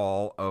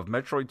overhaul of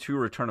Metroid 2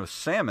 Return of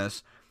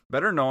Samus,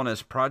 better known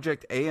as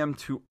Project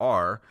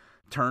AM2R,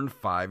 turned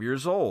 5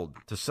 years old.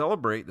 To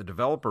celebrate, the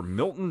developer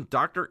Milton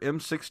Dr.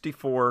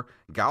 M64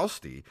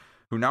 Galsty,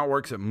 who now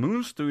works at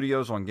Moon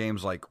Studios on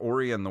games like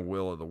Ori and the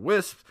Will of the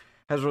Wisps,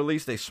 has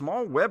released a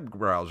small web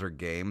browser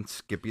game,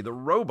 Skippy the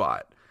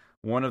Robot,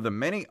 one of the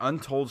many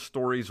untold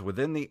stories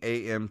within the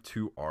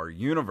AM2R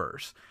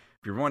universe.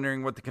 If you're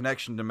wondering what the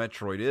connection to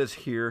Metroid is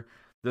here,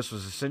 this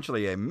was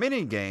essentially a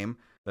mini-game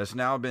that's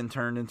now been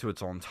turned into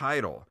its own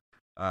title.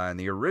 In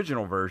the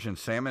original version,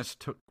 Samus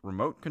took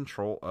remote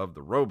control of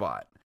the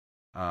robot.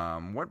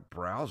 What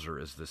browser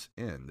is this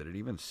in? Did it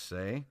even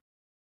say?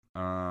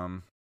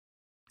 It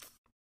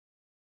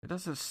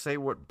doesn't say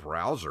what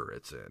browser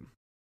it's in.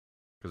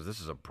 Because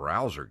this is a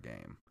browser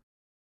game.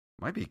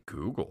 Might be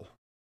Google.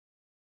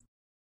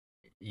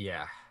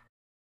 Yeah.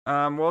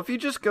 Well, if you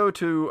just go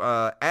to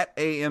at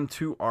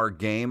AM2R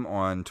Game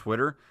on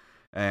Twitter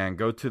and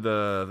go to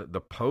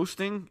the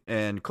posting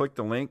and click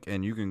the link,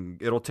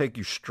 and it'll take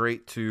you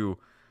straight to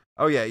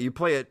Oh yeah, you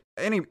play it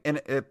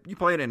you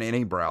play it in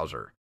any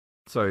browser.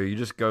 So you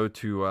just go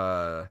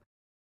to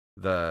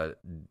the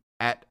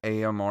at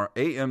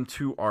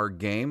AM2R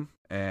game,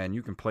 and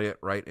you can play it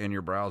right in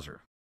your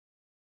browser.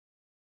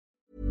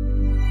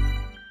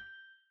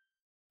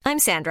 I'm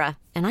Sandra,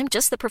 and I'm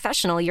just the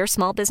professional your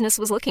small business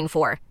was looking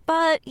for.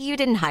 But you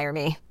didn't hire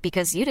me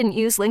because you didn't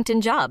use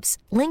LinkedIn Jobs.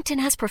 LinkedIn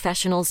has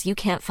professionals you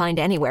can't find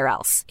anywhere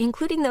else,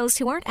 including those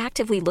who aren't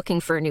actively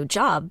looking for a new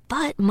job,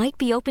 but might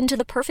be open to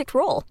the perfect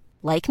role,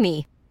 like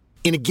me.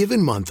 In a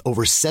given month,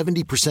 over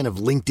 70% of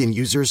LinkedIn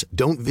users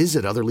don't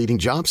visit other leading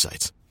job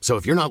sites. So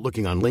if you're not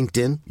looking on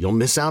LinkedIn, you'll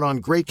miss out on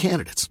great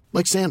candidates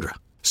like Sandra.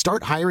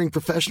 Start hiring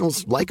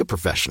professionals like a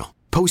professional.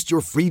 Post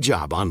your free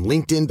job on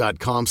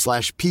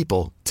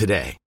linkedin.com/people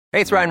today.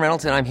 Hey, it's Ryan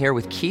Reynolds, and I'm here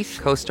with Keith,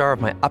 co-star of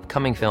my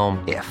upcoming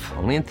film, If,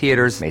 only in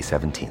theaters May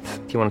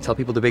 17th. Do you want to tell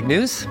people the big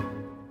news?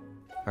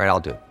 All right,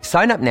 I'll do it.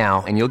 Sign up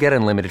now and you'll get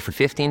unlimited for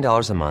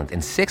 $15 a month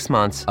and 6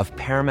 months of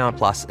Paramount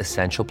Plus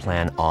Essential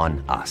Plan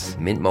on us.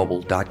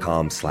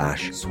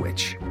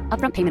 Mintmobile.com/switch.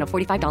 Upfront payment of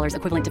 $45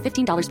 equivalent to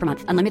 $15 per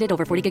month. Unlimited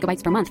over 40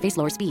 gigabytes per month. Face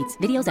lower speeds.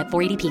 Videos at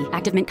 480p.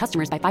 Active Mint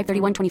customers by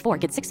 531.24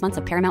 get 6 months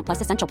of Paramount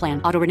Plus Essential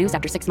Plan. Auto renews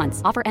after 6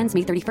 months. Offer ends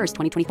May 31st,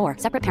 2024.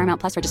 Separate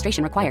Paramount Plus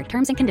registration required.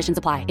 Terms and conditions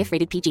apply if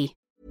rated PG.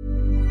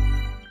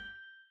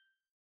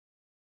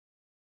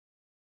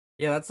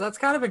 Yeah, that's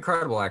kind of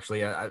incredible,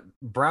 actually.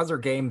 Browser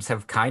games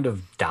have kind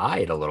of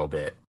died a little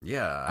bit.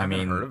 Yeah, I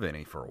haven't heard of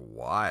any for a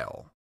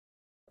while.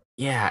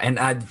 Yeah,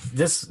 and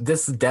this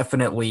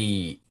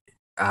definitely,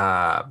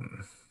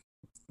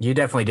 you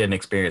definitely didn't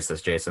experience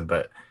this, Jason.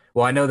 But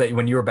well, I know that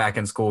when you were back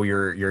in school,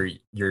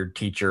 your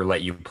teacher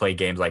let you play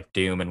games like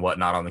Doom and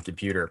whatnot on the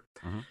computer.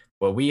 Mm-hmm.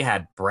 Well, we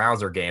had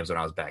browser games when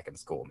I was back in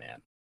school,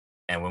 man.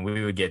 And when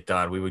we would get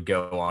done, we would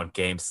go on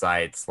game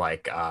sites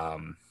like,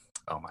 oh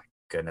my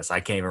goodness, I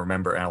can't even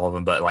remember all of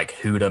them, but like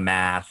Huda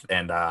Math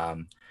and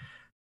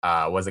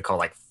what's it called,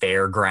 like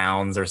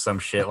Fairgrounds or some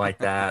shit like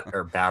that,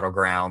 or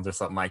Battlegrounds or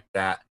something like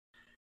that.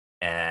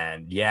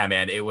 And yeah,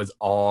 man, it was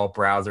all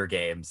browser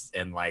games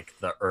in like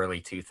the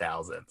early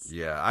 2000s.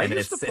 Yeah, I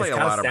used to play a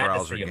lot of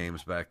browser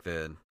games back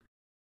then.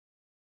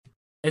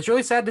 It's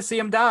really sad to see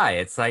them die.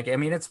 It's like, I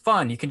mean, it's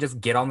fun. You can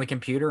just get on the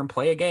computer and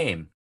play a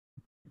game.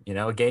 You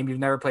know, a game you've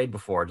never played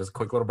before, just a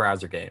quick little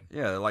browser game.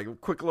 Yeah,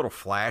 like quick little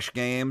flash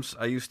games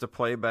I used to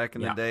play back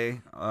in the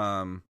day,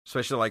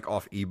 especially like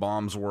off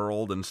E-Bombs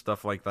World and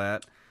stuff like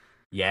that.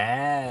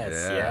 Yes,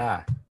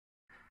 yeah.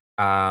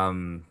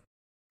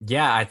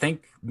 Yeah, I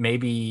think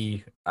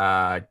maybe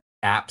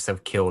apps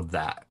have killed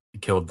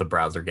the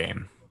browser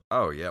game.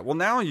 Oh, yeah. Well,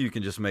 now you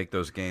can just make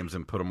those games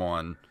and put them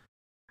on,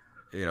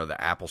 you know,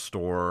 the Apple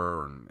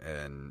Store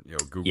and you know,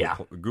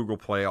 Google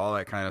Play, all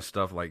that kind of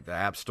stuff, like the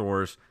app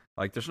stores.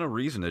 Like, there's no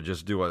reason to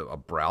just do a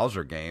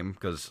browser game,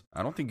 because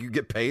I don't think you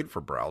get paid for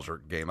browser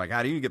game. Like,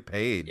 how do you get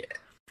paid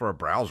for a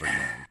browser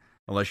game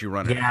unless you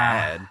run an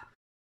ad?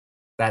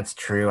 That's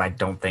true. I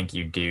don't think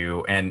you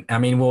do. And I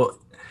mean, well,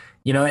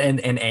 you know,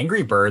 and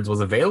Angry Birds was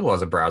available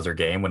as a browser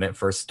game when it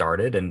first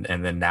started, and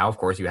then now, of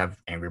course, you have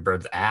Angry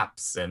Birds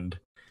apps, and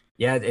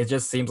yeah, it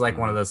just seems like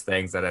one of those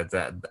things that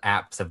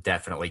apps have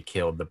definitely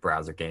killed the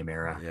browser game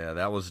era. Yeah,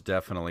 that was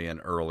definitely an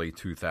early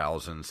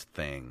 2000s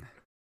thing.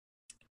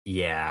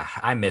 Yeah,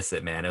 I miss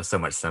it, man. It was so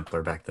much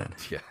simpler back then.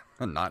 Yeah,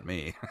 not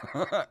me.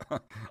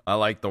 I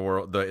like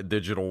the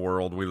digital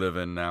world we live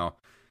in now.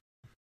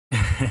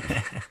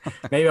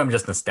 Maybe I'm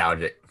just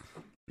nostalgic.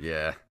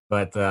 Yeah.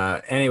 But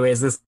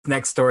anyways, this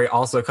next story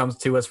also comes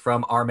to us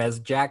from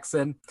Armez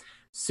Jackson.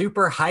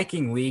 Super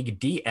Hiking League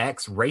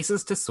DX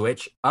races to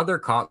Switch other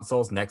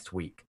consoles next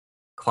week.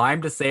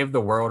 Climb to save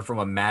the world from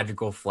a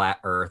magical flat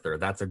earther.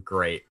 That's a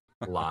great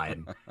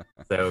line.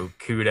 So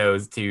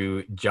kudos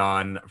to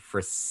John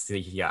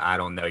Frasia. I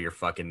don't know your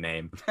fucking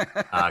name.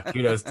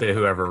 Kudos to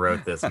whoever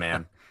wrote this,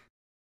 man.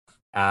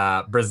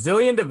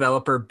 Brazilian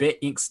developer Bit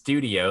Inc.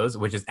 Studios,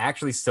 which is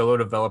actually solo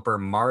developer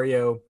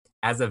Mario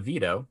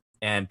Azevedo,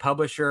 and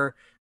publisher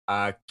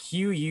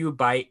QU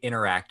Byte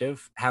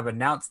Interactive, have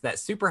announced that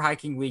Super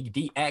Hiking League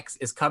DX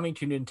is coming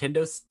to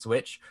Nintendo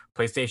Switch,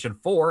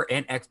 PlayStation 4,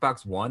 and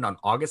Xbox One on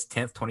August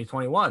 10th,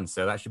 2021.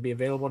 So that should be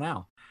available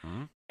now.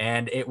 Mm-hmm.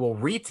 And it will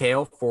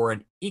retail for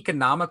an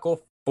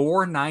economical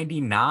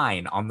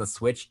 $4.99 on the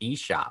Switch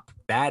eShop.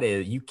 That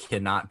is, you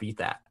cannot beat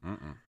that.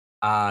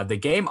 The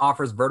game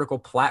offers vertical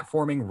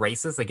platforming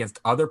races against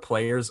other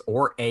players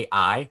or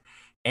AI,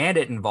 and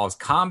it involves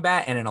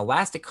combat and an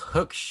elastic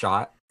hook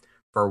shot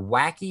for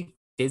wacky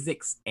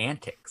physics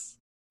antics.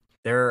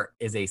 There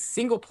is a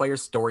single-player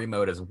story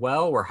mode as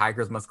well, where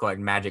hikers must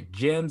collect magic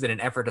gems in an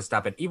effort to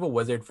stop an evil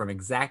wizard from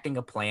exacting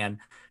a plan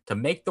to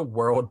make the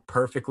world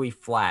perfectly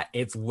flat.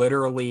 It's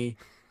literally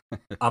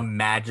a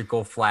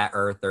magical flat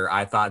earther.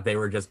 I thought they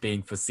were just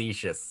being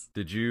facetious.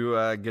 Did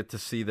you get to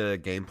see the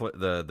gameplay,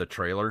 the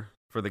trailer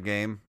for the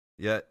game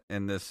yet?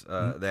 In this,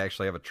 they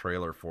actually have a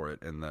trailer for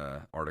it in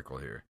the article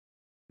here.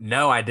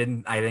 No, I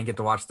didn't get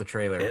to watch the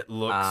trailer. It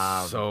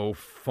looks so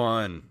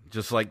fun.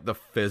 Just like the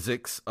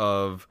physics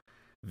of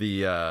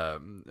the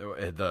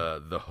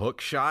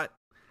hook shot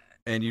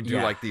and you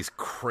do like these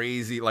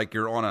crazy, like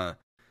you're on a,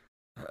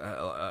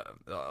 I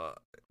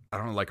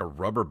don't know, like a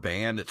rubber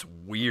band. It's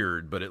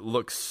weird, but it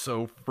looks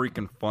so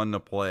freaking fun to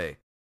play.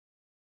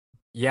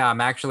 Yeah,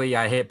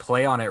 I hit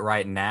play on it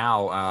right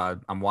now.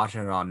 I'm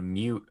watching it on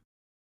mute.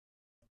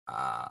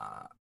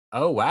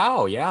 Oh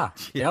wow, yeah.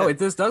 No,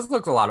 this does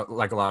look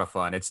like a lot of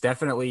fun. It's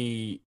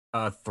definitely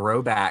a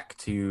throwback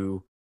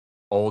to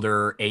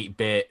older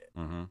 8-bit,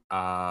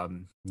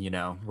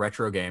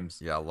 retro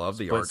games. Yeah, I love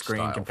the split art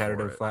screen style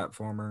competitive for it.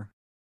 platformer.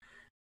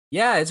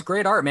 Yeah, it's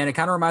great art, man. It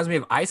kind of reminds me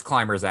of Ice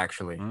Climbers,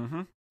 actually.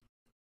 Mm-hmm.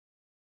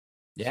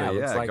 Yeah, so, it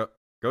looks like.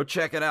 Go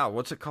check it out.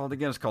 What's it called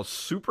again? It's called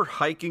Super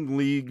Hiking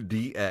League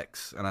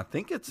DX, and I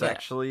think it's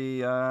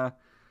actually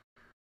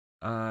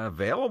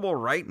available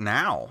right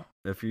now.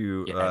 If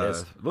you, it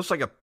is. Looks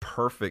like a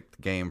perfect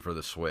game for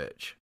the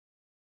Switch.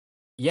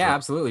 Yeah,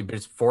 absolutely. But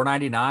it's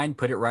 $4.99.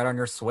 Put it right on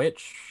your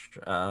Switch.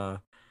 And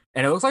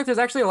it looks like there's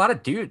actually a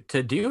lot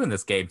to do in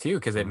this game too,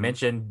 because it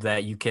mentioned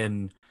that you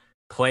can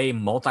play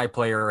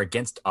multiplayer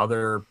against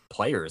other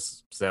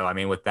players. So I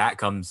mean, with that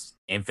comes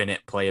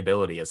infinite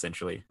playability,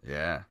 essentially.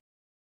 Yeah.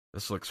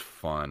 This looks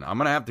fun. I'm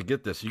going to have to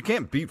get this. You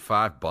can't beat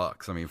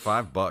 $5. I mean,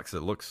 $5, it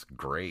looks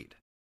great.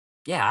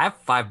 Yeah, I have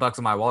 $5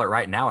 in my wallet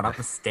right now, and I'm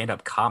a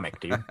stand-up comic,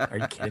 dude. Are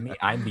you kidding me?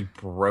 I'm the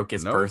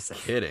brokest person.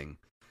 No kidding.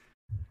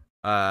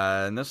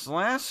 And this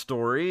last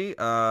story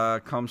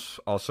comes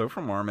also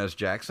from Armez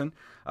Jackson.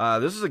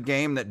 This is a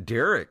game that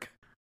Derek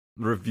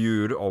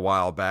reviewed a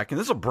while back, and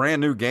this is a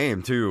brand new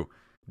game, too.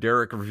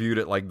 Derek reviewed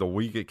it like the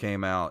week it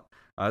came out.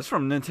 It's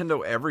from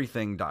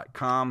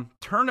NintendoEverything.com.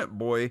 Turnip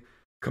Boy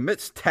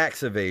commits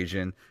tax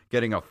evasion,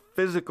 getting a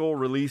physical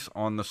release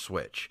on the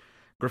Switch.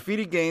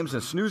 Graffiti Games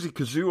and Snoozy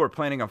Kazoo are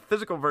planning a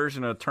physical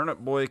version of Turnip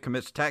Boy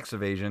Commits Tax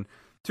Evasion.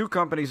 2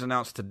 companies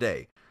announced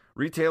today.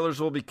 Retailers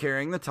will be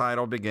carrying the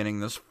title beginning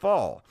this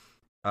fall.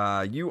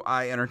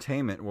 UI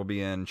Entertainment will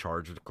be in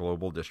charge of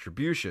global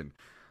distribution.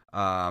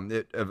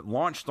 It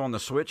launched on the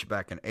Switch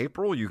back in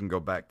April. You can go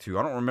back to,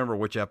 I don't remember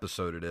which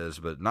episode it is,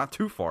 but not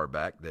too far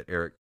back that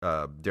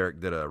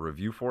Derek did a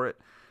review for it.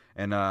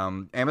 And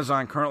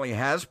Amazon currently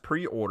has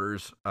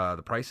pre-orders.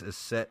 The price is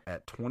set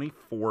at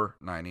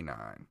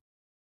 $24.99.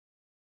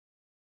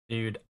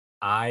 Dude,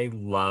 I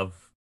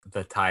love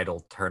the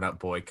title Turnip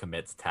Boy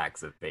Commits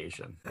Tax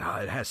Evasion.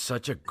 It has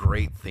such a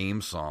great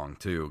theme song,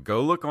 too.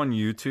 Go look on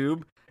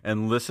YouTube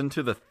and listen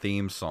to the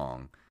theme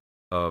song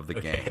of the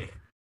game.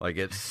 Like,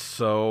 it's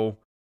so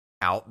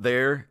out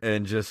there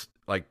and just,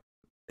 like,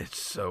 it's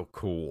so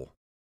cool.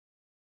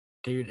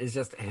 Dude, it's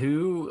just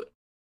who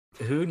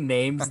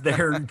names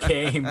their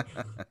game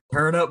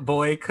Turnip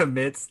Boy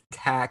Commits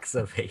Tax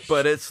Evasion?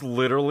 But it's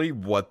literally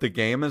what the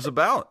game is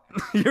about.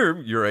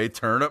 You're a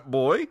turnip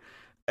boy,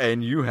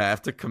 and you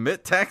have to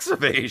commit tax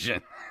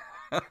evasion.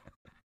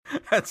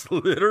 That's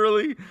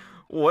literally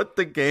what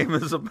the game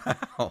is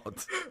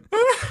about.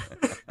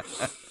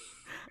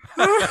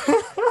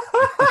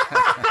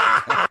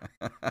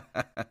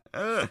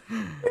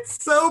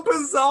 It's so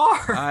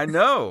bizarre. I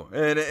know,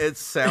 and it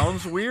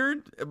sounds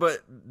weird,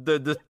 but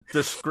the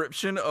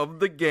description of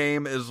the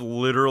game is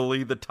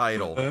literally the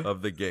title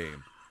of the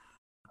game.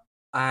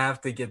 I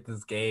have to get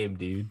this game,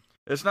 dude.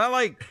 It's not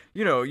like,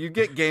 you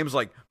get games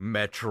like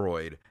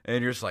Metroid,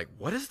 and you're just like,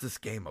 what is this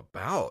game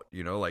about?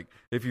 Like,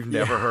 if you've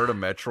never heard of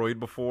Metroid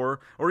before,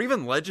 or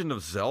even Legend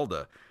of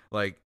Zelda,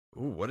 like,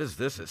 ooh, what is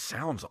this? It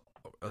sounds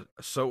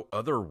so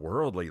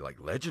otherworldly, like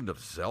Legend of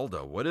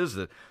Zelda. What is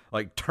it?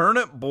 Like,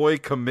 Turnip Boy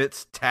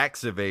Commits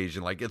Tax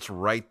Evasion. Like, it's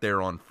right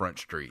there on Front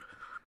Street,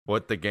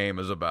 what the game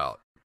is about.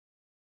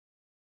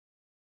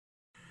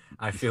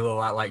 I feel a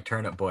lot like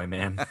Turnip Boy,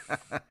 man.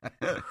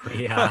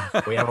 We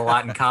have a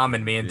lot in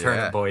common, me and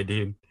Turnip Boy,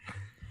 dude.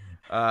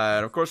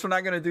 And of course, we're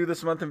not going to do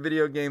this month in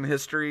video game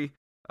history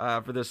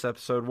for this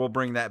episode. We'll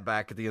bring that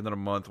back at the end of the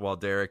month while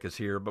Derek is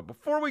here. But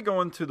before we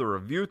go into the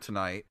review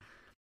tonight,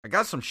 I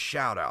got some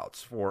shout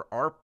outs for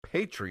our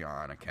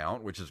Patreon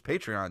account, which is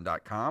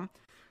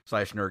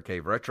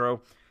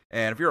patreon.com/nerdcaveretro.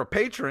 And if you're a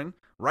patron,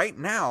 right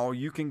now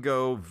you can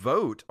go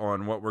vote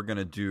on what we're going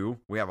to do.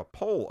 We have a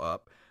poll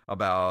up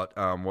about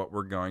what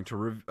we're going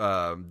to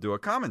do a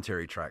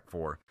commentary track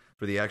for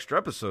the extra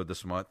episode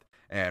this month.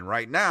 And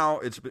right now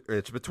it's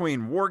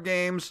between War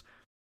Games,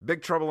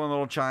 Big Trouble in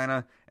Little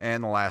China,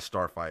 and The Last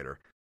Starfighter.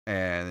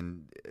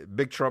 And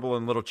Big Trouble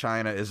in Little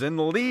China is in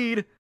the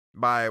lead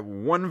by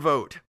 1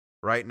 vote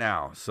right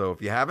now. So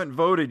if you haven't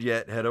voted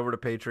yet, head over to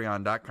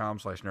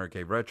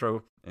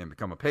patreon.com/nerdcaveretro and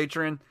become a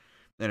patron.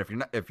 And if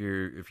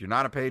you're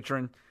not a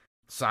patron,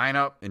 sign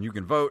up and you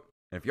can vote.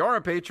 And if you are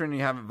a patron and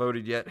you haven't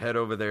voted yet, head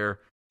over there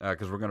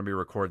because we're going to be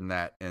recording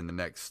that in the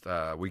next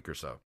week or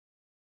so.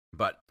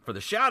 But for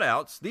the shout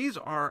outs, these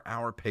are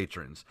our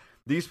patrons.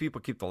 These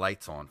people keep the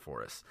lights on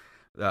for us.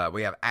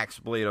 We have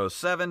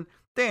AxeBlade07,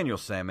 Daniel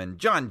Salmon,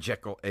 John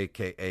Jekyll,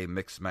 a.k.a.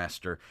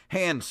 Mixmaster,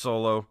 Han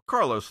Solo,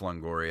 Carlos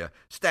Longoria,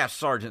 Staff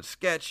Sergeant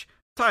Sketch,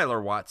 Tyler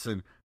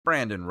Watson,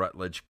 Brandon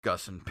Rutledge,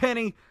 Gus and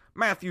Penny,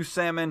 Matthew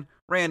Salmon,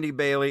 Randy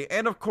Bailey,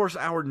 and of course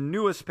our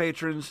newest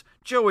patrons,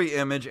 Joey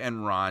Image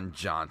and Ron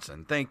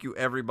Johnson. Thank you,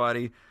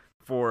 everybody,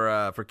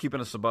 for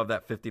keeping us above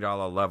that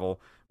 $50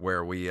 level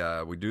where we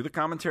do the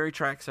commentary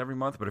tracks every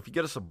month. But if you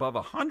get us above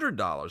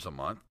 $100 a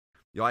month,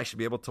 you'll actually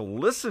be able to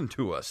listen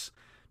to us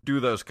do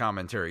those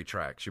commentary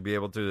tracks.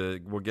 We'll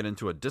get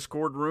into a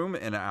Discord room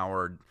in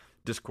our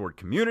Discord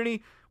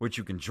community, which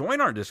you can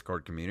join our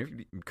Discord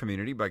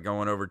community by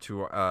going over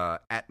to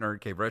at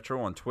Nerd Cave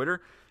Retro on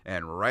Twitter,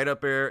 and right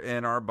up there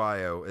in our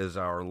bio is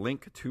our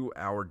link to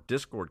our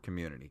Discord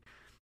community.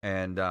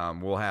 And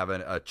we'll have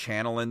a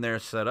channel in there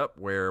set up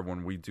where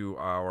when we do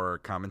our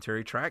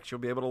commentary tracks, you'll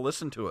be able to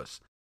listen to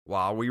us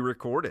while we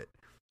record it.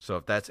 So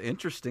if that's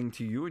interesting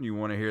to you and you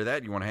want to hear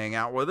that, you want to hang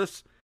out with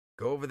us,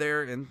 go over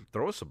there and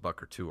throw us $1 or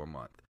 $2 a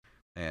month.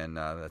 And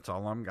that's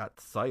all I've got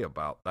to say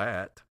about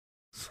that.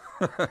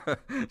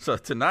 So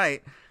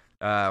tonight,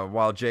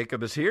 while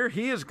Jacob is here,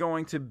 he is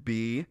going to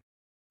be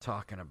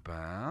talking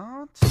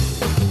about...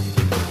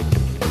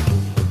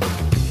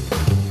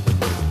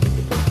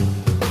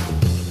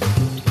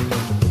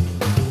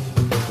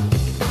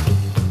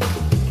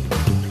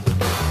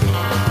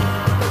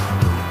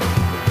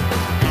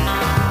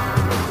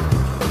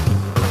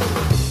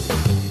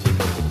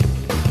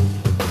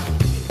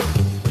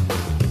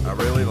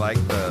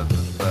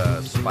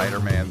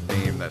 Spider-Man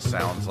theme that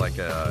sounds like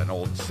an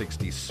old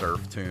 60s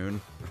surf tune.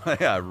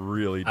 I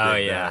really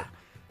dig that.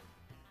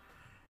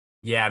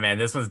 Yeah, man,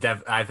 this one's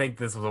I think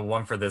this was the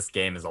one for this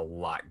game is a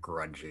lot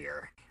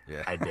grungier.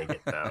 Yeah. I dig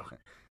it, though.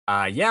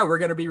 We're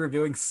going to be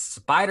reviewing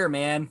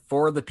Spider-Man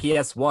for the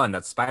PS1.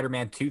 That's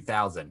Spider-Man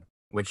 2000,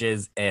 which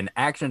is an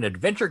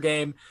action-adventure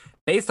game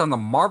based on the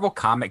Marvel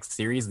Comics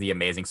series The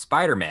Amazing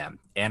Spider-Man.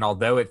 And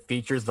although it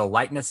features the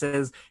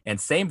likenesses and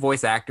same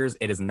voice actors,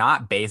 it is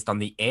not based on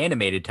the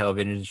animated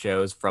television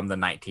shows from the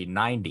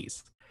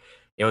 1990s.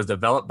 It was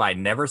developed by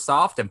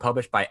Neversoft and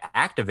published by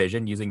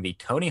Activision using the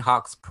Tony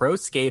Hawk's Pro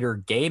Skater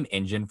game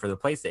engine for the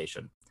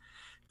PlayStation.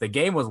 The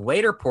game was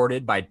later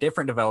ported by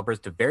different developers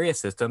to various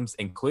systems,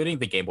 including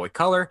the Game Boy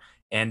Color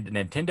and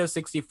Nintendo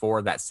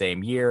 64 that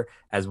same year,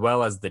 as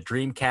well as the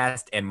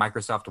Dreamcast and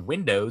Microsoft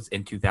Windows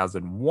in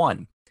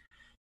 2001.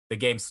 The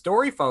game's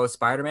story follows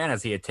Spider-Man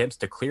as he attempts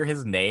to clear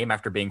his name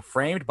after being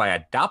framed by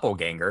a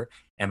doppelganger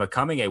and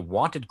becoming a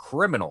wanted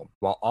criminal,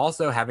 while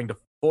also having to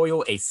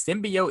foil a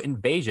symbiote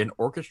invasion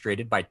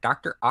orchestrated by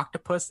Dr.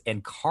 Octopus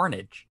and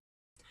Carnage.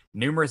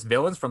 Numerous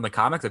villains from the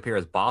comics appear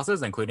as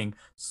bosses, including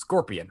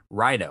Scorpion,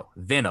 Rhino,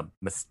 Venom,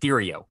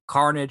 Mysterio,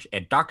 Carnage,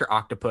 and Dr.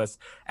 Octopus,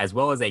 as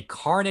well as a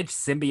Carnage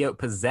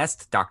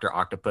symbiote-possessed Dr.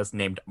 Octopus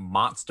named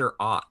Monster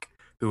Ock,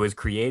 who was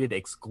created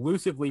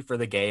exclusively for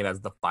the game as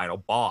the final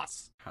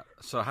boss.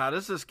 So how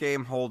does this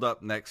game hold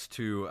up next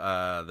to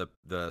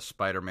the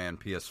Spider-Man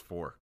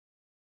PS4?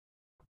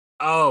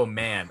 Oh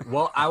man.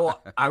 Well,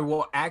 I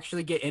will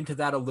actually get into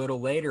that a little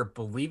later.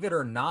 Believe it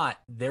or not,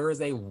 there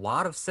is a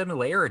lot of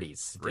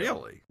similarities.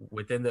 Really?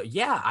 Within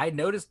I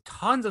noticed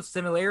tons of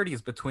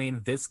similarities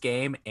between this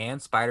game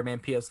and Spider-Man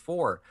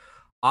PS4.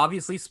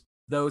 Obviously,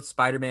 though,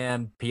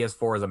 Spider-Man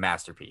PS4 is a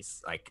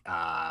masterpiece. Like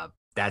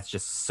that's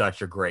just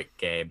such a great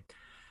game.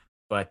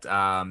 But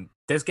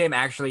this game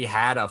actually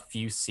had a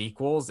few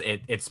sequels.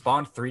 It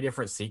spawned 3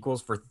 different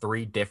sequels for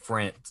 3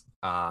 different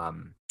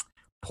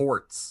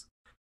ports.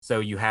 So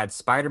you had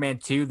Spider-Man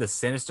 2, The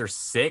Sinister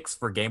Six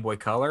for Game Boy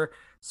Color,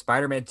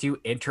 Spider-Man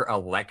 2, Enter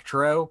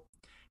Electro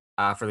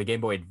for the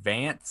Game Boy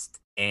Advanced,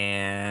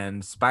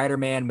 and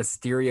Spider-Man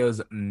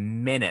Mysterio's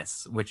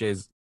Menace, which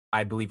is,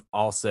 I believe,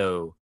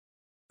 also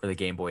for the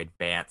Game Boy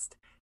Advanced.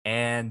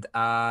 And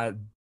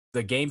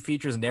the game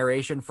features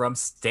narration from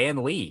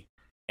Stan Lee,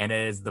 and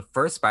it is the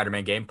first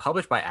Spider-Man game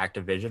published by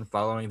Activision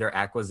following their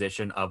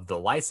acquisition of the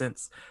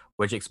license,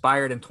 which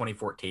expired in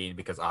 2014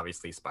 because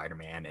obviously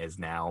Spider-Man is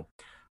now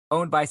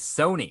owned by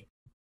Sony.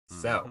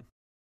 So,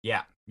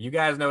 you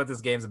guys know what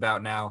this game's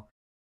about now.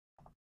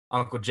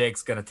 Uncle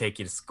Jake's going to take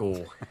you to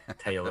school and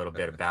tell you a little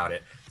bit about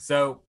it.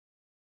 So,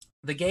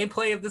 the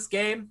gameplay of this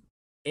game,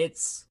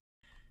 it's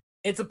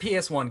a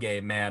PS1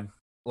 game, man.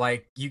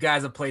 Like, you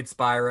guys have played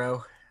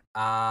Spyro.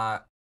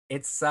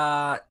 It's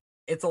a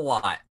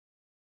lot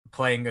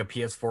playing a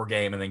PS4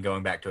 game and then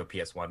going back to a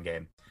PS1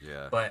 game.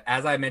 Yeah. But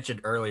as I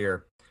mentioned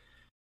earlier,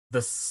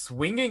 the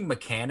swinging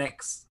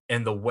mechanics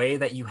and the way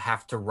that you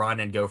have to run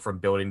and go from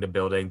building to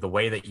building, the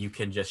way that you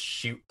can just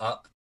shoot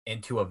up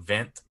into a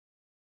vent,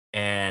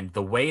 and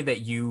the way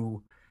that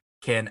you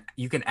can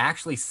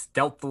actually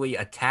stealthily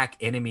attack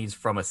enemies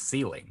from a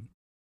ceiling,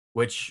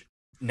 which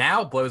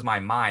now blows my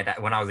mind.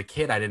 When I was a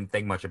kid, I didn't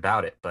think much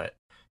about it, but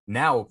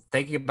now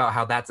thinking about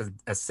how that's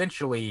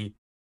essentially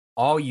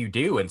all you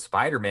do in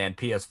Spider-Man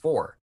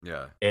PS4.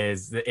 Yeah.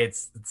 Is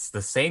it's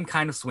the same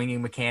kind of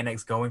swinging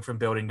mechanics going from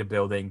building to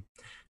building,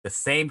 the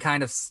same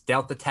kind of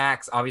stealth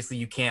attacks. Obviously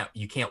you can't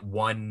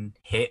one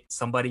hit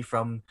somebody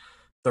from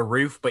the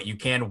roof, but you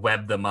can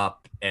web them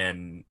up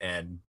and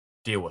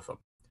deal with them.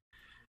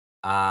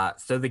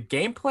 So the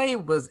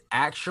gameplay was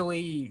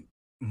actually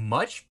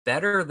much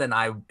better than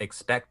I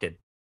expected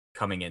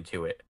coming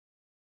into it.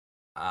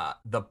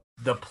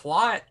 The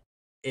plot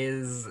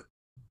is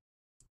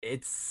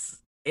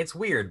it's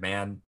weird,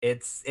 man.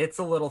 It's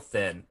a little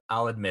thin.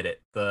 I'll admit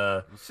it.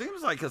 It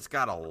seems like it's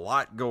got a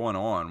lot going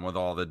on with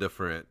all the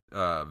different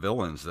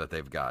villains that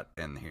they've got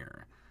in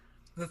here.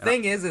 The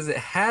thing is it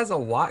has a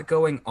lot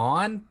going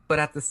on, but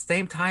at the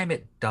same time,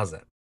 it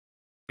doesn't.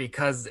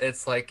 Because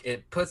it's like,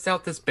 it puts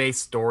out this base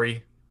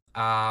story.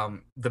 The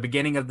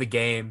beginning of the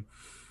game,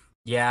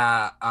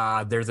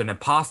 there's an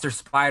imposter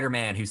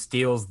Spider-Man who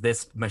steals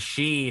this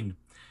machine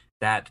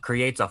that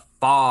creates a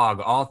fog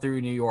all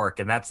through New York.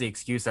 And that's the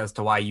excuse as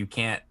to why you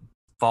can't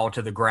fall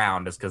to the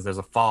ground, is because there's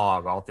a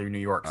fog all through New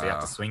York. So you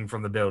have to swing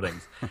from the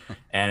buildings.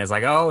 And it's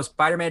like, oh,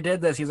 Spider-Man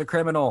did this. He's a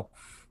criminal.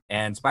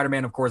 And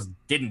Spider-Man, of course,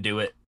 didn't do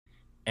it.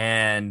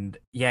 And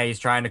he's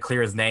trying to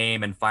clear his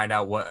name and find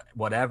out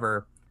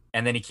whatever.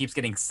 And then he keeps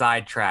getting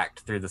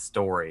sidetracked through the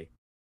story,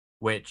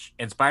 which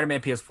in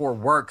Spider-Man PS4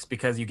 works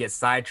because you get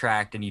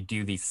sidetracked and you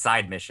do these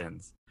side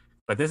missions.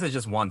 But this is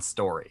just one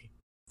story.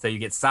 So you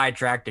get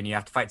sidetracked and you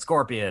have to fight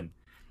Scorpion.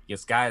 You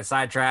get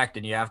sidetracked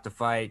and you have to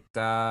fight,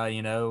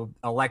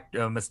 Mysterio,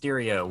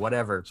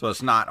 whatever. So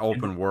it's not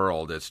open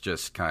world. It's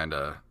just kind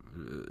of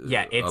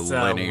it's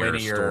a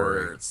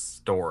linear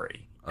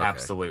story. Okay.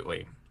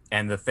 Absolutely.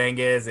 And the thing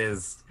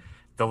is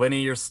the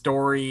linear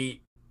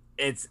story,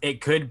 it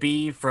could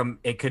be from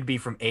A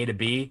to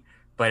B,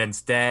 but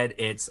instead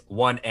it's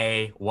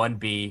 1A,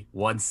 1B,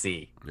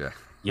 1C. Yeah.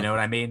 You know what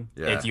I mean?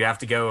 Yeah. You have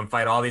to go and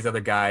fight all these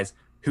other guys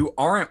who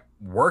aren't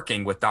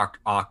working with Doc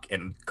Ock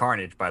and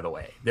Carnage, by the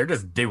way. They're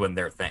just doing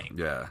their thing.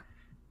 Yeah.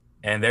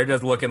 And they're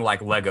just looking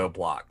like Lego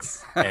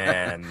blocks.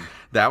 And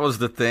that was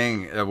the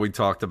thing that we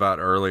talked about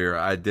earlier.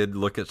 I did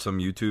look at some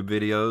YouTube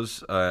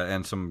videos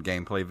and some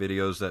gameplay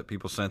videos that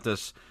people sent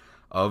us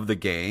of the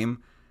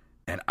game,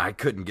 and I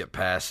couldn't get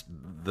past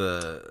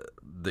the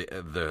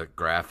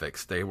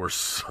graphics. They were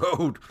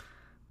so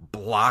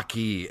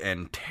blocky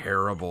and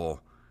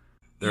terrible.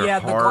 They're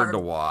hard to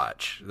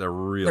watch. They're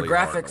really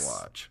hard to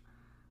watch.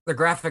 The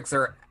graphics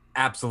are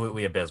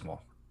absolutely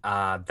abysmal.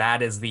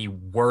 That is the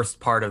worst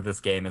part of this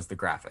game, is the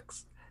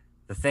graphics.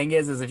 The thing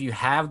is if you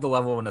have the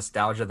level of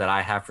nostalgia that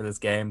I have for this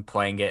game,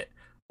 playing it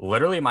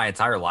literally my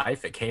entire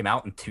life, it came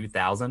out in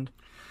 2000.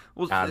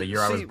 Well, the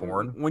year I was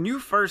born. When you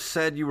first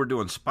said you were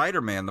doing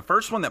Spider-Man, the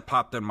first one that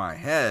popped in my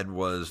head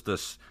was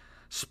this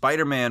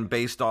Spider-Man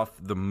based off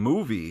the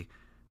movie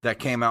that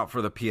came out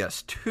for the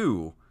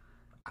PS2.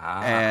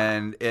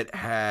 And it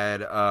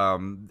had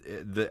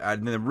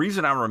the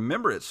reason I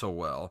remember it so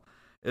well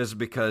is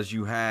because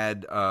you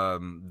had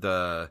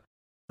the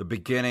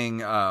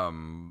beginning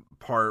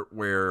part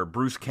where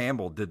Bruce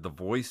Campbell did the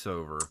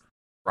voiceover.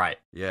 Right.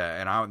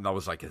 Yeah, and I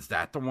was like, is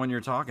that the one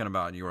you're talking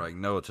about? And you were like,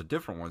 no, it's a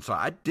different one. So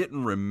I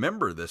didn't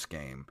remember this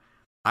game.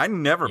 I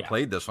never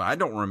played this one. I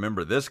don't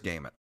remember this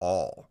game at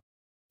all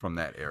from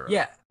that era.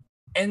 Yeah.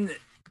 And,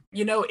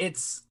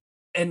 it's...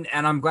 And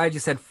I'm glad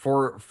you said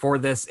for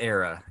this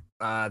era.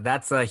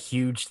 That's a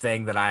huge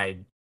thing that I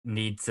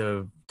need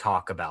to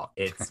talk about.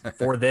 It's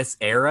for this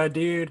era,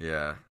 dude.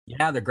 Yeah.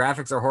 Yeah, the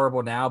graphics are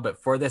horrible now, but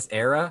for this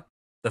era,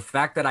 the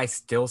fact that I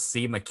still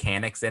see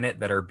mechanics in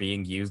it that are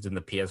being used in the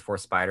PS4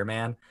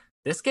 Spider-Man,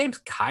 this game's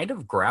kind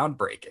of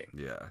groundbreaking.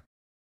 Yeah.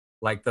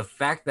 Like the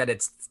fact that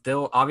it's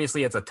still,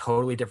 obviously it's a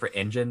totally different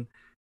engine.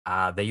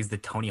 They use the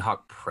Tony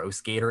Hawk Pro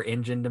Skater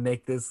engine to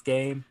make this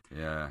game.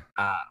 Yeah.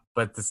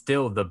 But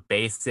still the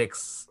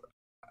basics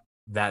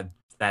that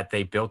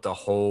they built a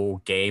whole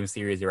game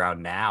series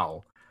around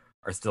now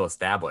are still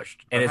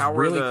established. And it's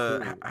really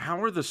cool.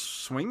 How are the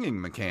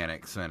swinging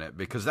mechanics in it?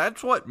 Because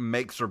that's what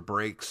makes or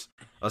breaks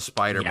a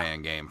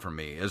Spider-Man game for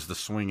me, is the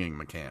swinging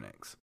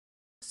mechanics.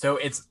 So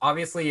it's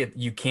obviously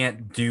you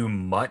can't do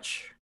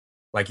much.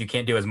 Like you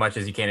can't do as much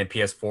as you can in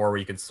PS4 where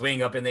you can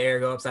swing up in the air,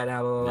 go upside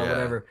down, blah, blah, blah,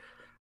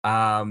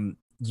 whatever.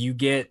 You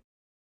get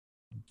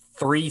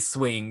 3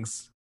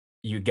 swings.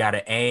 You got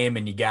to aim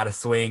and you got to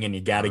swing and you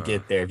got to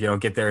get there. If you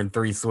don't get there in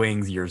 3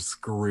 swings, you're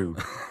screwed.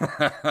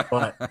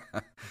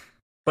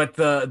 But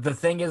the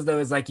thing is, though,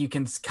 is like you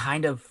can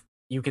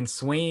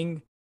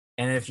swing,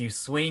 and if you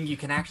swing, you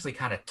can actually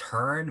kind of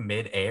turn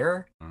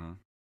mid-air.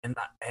 Mm-hmm.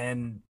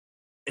 And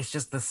it's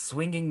just the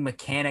swinging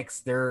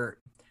mechanics.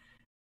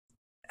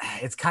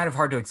 It's kind of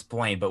hard to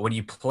explain, but when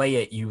you play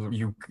it,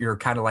 you're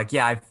kind of like,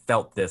 yeah, I've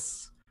felt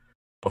this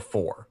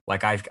before.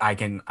 Like I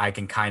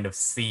can kind of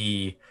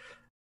see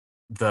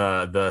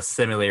the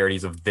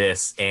similarities of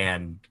this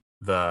and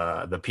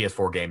the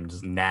PS4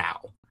 games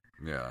now.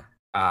 Yeah.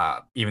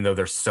 Even though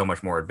they're so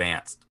much more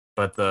advanced.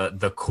 But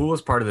the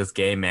coolest part of this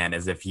game, man,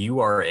 is if you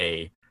are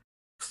a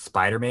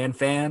Spider-Man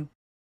fan,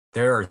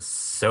 there are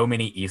so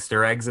many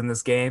Easter eggs in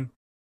this game.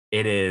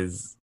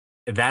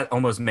 That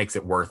almost makes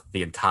it worth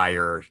the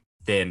entire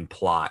thin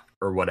plot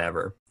or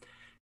whatever.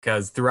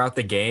 Because throughout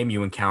the game,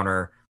 you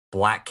encounter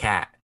Black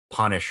Cat,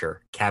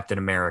 Punisher, Captain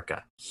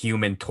America,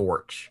 Human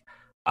Torch,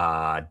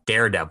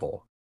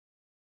 Daredevil.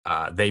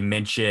 They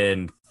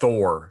mention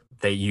Thor.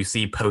 You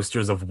see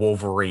posters of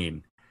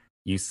Wolverine.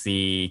 You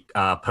see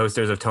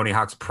posters of Tony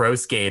Hawk's Pro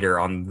Skater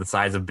on the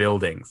sides of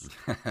buildings.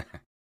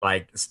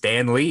 Like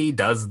Stan Lee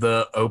does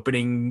the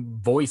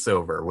opening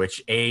voiceover,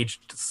 which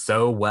aged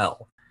so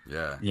well.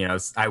 Yeah. You know,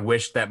 I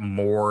wish that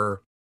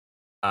more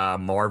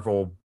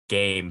Marvel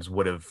games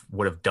would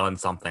have done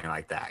something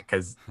like that,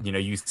 because you know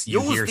you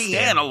hear Use the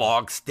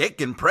analog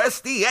stick and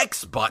press the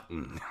X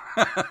button.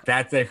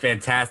 That's a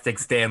fantastic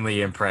Stan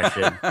Lee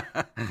impression.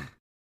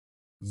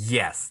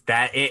 Yes,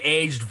 that it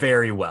aged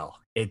very well.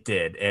 It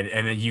did,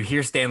 and then you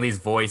hear Stan Lee's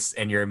voice,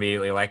 and you're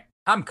immediately like,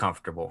 I'm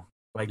comfortable.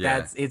 Like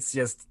it's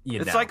just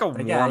it's like a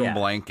warm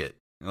blanket.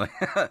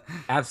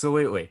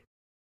 Absolutely.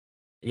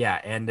 Yeah,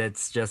 and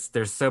it's just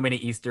there's so many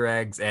Easter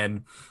eggs,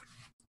 and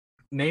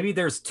maybe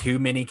there's too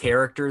many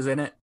characters in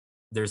it.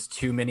 There's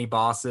too many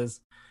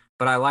bosses,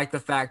 but I like the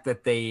fact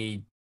that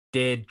they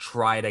did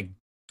try to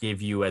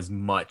give you as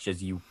much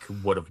as you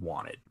would have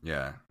wanted.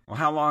 Yeah. Well,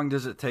 how long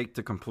does it take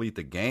to complete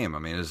the game? I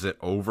mean, is it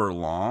over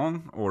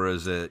long, or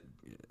is it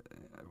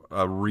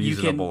a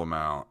reasonable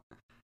amount?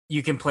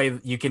 You can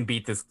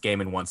beat this game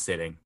in one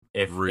sitting.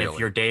 If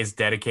your day's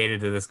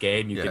dedicated to this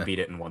game, you can beat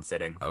it in one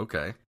sitting.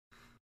 Okay.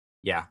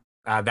 Yeah.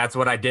 That's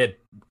what I did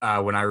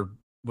when I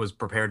was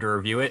prepared to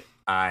review it.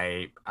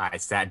 I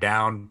sat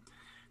down,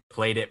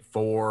 played it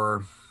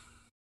for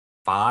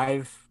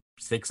 5-6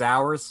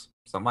 hours,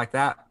 something like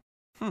that.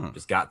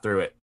 Just got through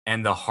it.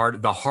 And the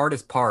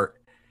hardest part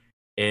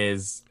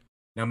is,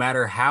 no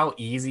matter how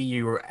easy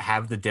you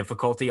have the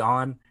difficulty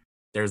on,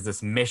 there's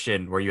this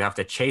mission where you have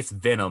to chase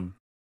Venom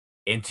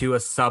into a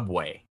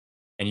subway,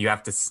 and you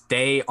have to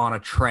stay on a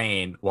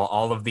train while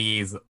all of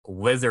these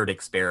lizard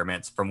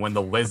experiments from when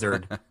the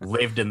lizard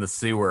lived in the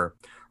sewer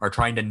are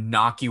trying to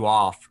knock you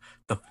off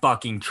the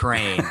fucking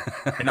train.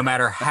 And no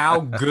matter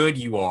how good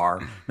you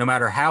are, no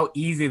matter how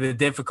easy the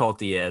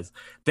difficulty is,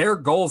 their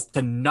goal is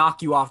to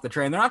knock you off the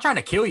train. They're not trying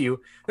to kill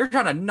you. They're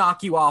trying to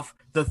knock you off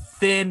the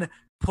thin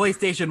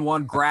PlayStation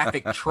 1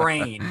 graphic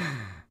train.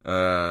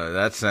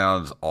 That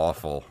sounds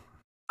awful.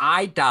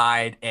 I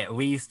died at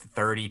least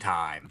 30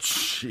 times.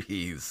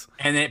 Jeez.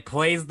 And it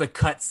plays the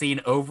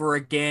cutscene over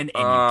again,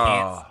 and you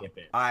can't skip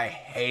it. I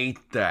hate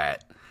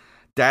that.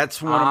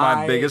 That's one of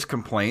my biggest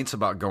complaints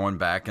about going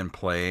back and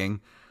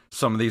playing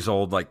some of these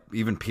old, like,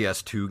 even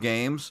PS2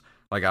 games.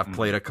 Like, I've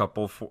played a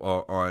couple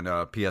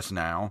on PS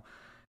Now,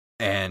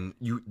 and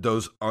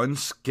those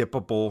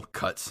unskippable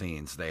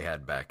cutscenes they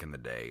had back in the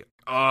day.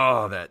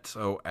 Oh, that's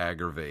so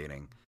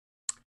aggravating.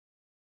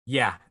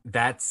 Yeah,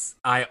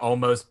 I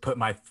almost put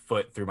my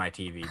foot through my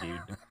TV, dude.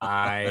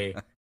 I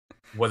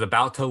was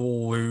about to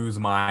lose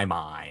my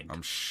mind.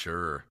 I'm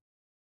sure.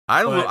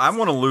 I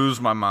want to lose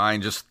my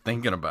mind just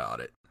thinking about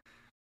it.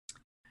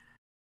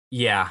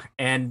 Yeah,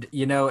 and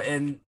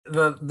and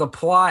the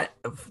plot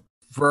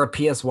for a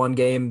PS1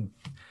 game,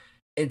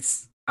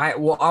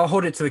 I'll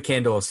hold it to the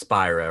candle of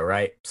Spyro,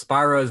 right?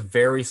 Spyro is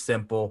very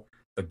simple,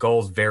 the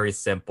goal's very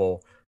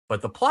simple,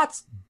 but the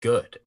plot's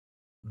good.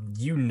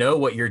 You know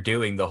what you're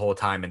doing the whole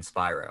time in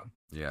Spyro.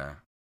 Yeah.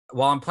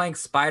 While I'm playing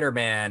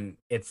Spider-Man,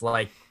 it's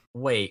like,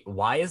 wait,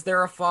 why is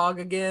there a fog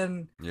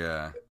again?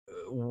 Yeah.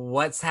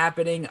 What's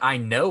happening? I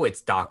know it's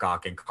Doc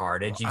Ock and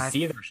Carnage. You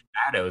see their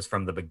shadows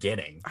from the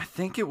beginning. I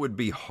think it would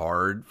be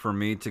hard for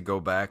me to go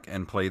back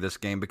and play this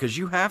game, because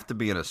you have to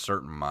be in a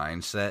certain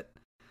mindset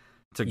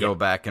to go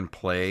back and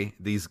play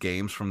these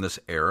games from this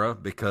era,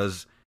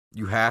 because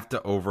you have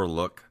to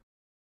overlook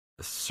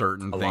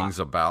certain things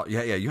about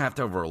you have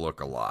to overlook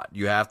a lot.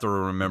 You have to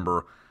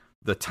remember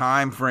the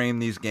time frame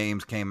these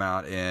games came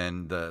out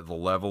in, the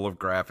level of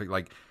graphic,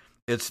 like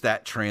it's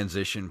that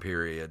transition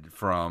period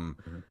from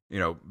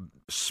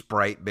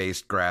sprite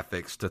based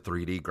graphics to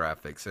 3D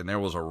graphics, and there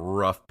was a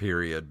rough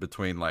period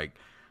between like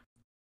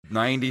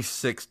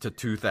 96 to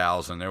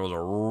 2000. There was a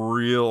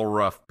real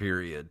rough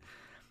period,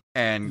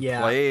 and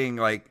playing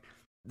like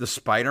the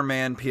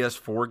Spider-Man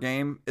PS4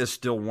 game is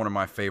still one of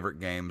my favorite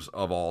games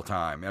of all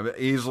time. I mean,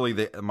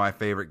 easily my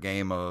favorite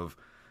game of,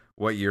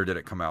 what year did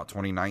it come out?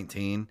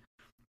 2019?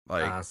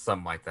 Like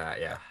something like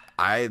that, yeah.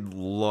 I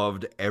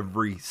loved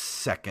every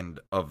second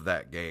of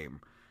that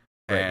game.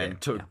 And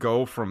to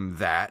go from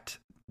that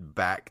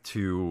back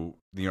to,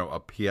 a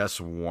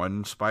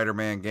PS1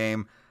 Spider-Man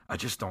game, I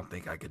just don't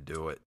think I could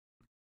do it.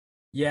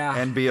 Yeah.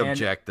 And be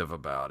objective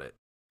about it.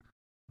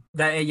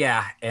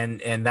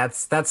 And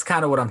that's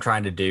kind of what I'm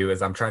trying to do,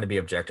 is I'm trying to be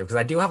objective, because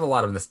I do have a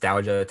lot of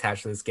nostalgia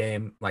attached to this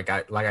game. Like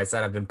I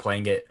said, I've been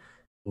playing it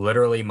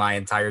literally my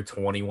entire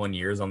 21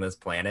 years on this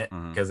planet,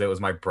 because it was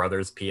my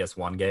brother's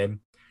PS1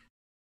 game.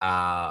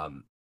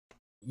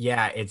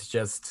 It's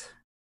just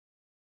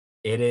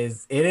it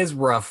is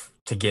rough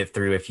to get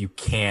through if you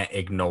can't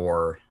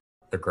ignore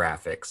the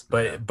graphics.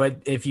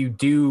 But if you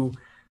do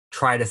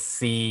try to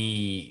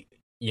see,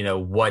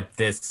 what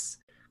this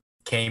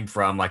came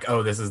from, like,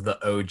 oh, this is the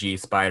OG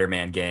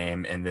Spider-Man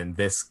game, and then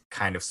this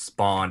kind of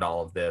spawned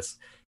all of this,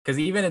 because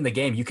even in the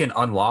game you can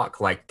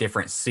unlock like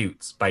different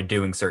suits by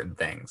doing certain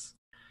things,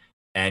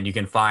 and you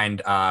can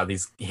find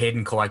these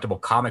hidden collectible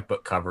comic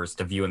book covers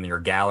to view in your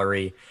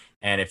gallery,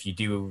 and if you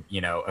do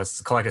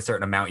collect a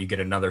certain amount, you get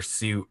another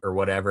suit or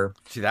whatever.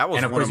 See, that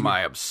was one of my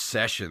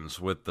obsessions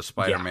with the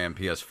Spider-Man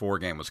PS4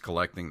 game, was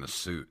collecting the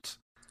suits.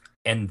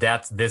 And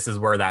this is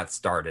where that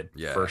started,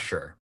 for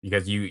sure.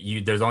 because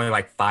you there's only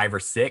like 5 or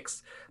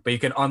 6, but you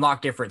can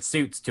unlock different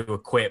suits to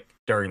equip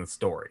during the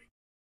story.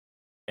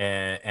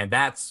 And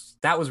that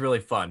was really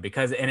fun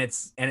because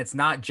it's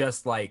not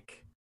just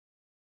like,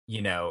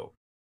 you know,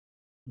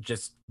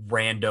 just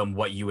random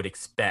what you would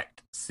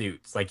expect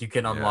suits. Like you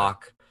can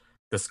unlock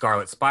the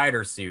Scarlet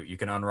Spider suit, you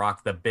can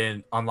unlock the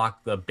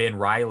Ben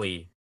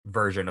Riley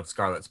version of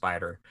Scarlet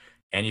Spider,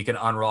 and you can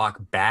unlock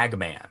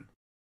Bagman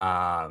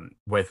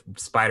with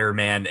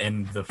Spider-Man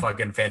in the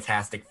fucking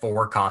Fantastic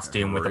Four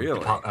costume with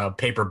a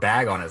paper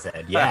bag on his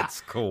head. Yeah, that's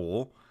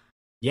cool.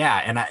 Yeah,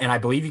 and I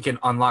believe you can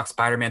unlock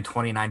Spider-Man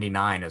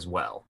 2099 as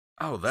well.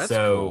 Oh, that's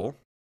cool.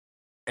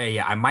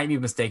 Yeah, I might be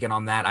mistaken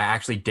on that. I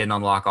actually didn't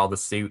unlock all the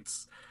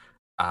suits,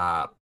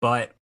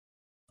 but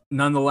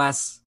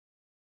nonetheless,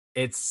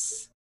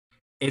 it's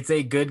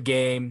a good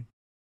game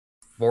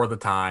for the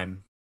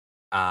time.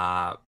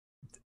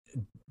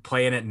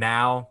 Playing it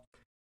now,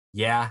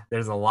 yeah,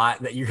 there's a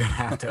lot that you're gonna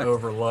have to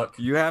overlook.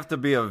 You have to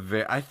be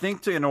I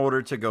think in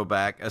order to go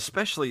back,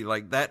 especially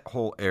like that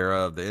whole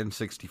era of the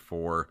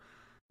N64,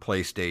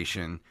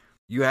 PlayStation,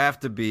 you have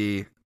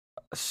to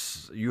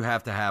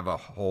have a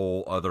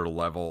whole other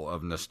level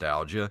of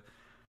nostalgia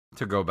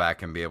to go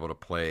back and be able to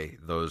play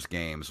those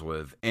games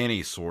with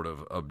any sort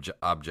of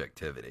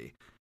objectivity.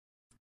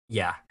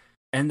 Yeah.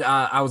 And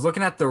I was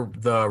looking at the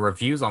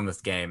reviews on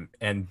this game,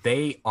 and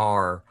they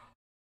are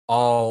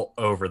all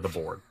over the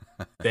board.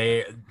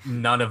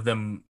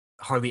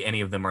 Hardly any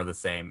of them are the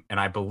same.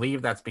 And I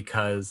believe that's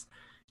because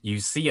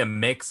you see a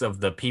mix of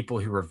the people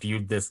who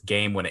reviewed this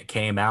game when it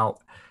came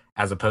out,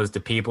 as opposed to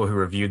people who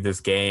reviewed this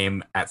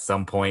game at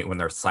some point when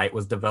their site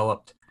was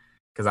developed.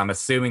 Because I'm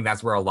assuming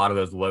that's where a lot of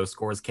those low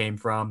scores came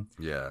from.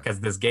 Yeah.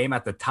 Because this game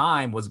at the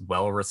time was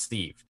well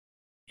received.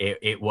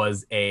 It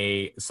was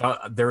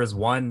there was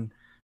one,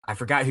 I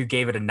forgot who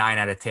gave it a 9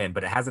 out of 10,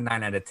 but it has a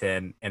 9 out of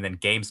 10, and then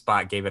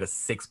GameSpot gave it a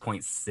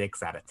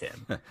 6.6 out of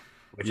 10,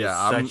 which is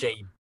such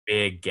a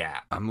big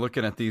gap. I'm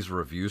looking at these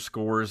review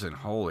scores, and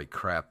holy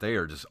crap, they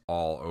are just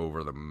all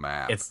over the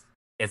map. It's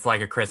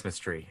like a Christmas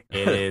tree.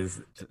 It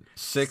is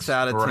 6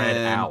 out of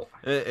 10. Out.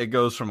 It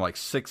goes from like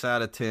 6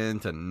 out of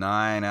 10 to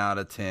 9 out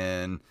of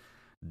 10,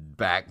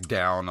 back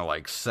down to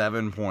like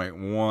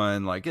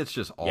 7.1. Like it's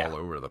just all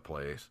over the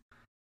place.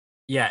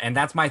 Yeah, and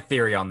that's my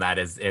theory on that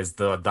is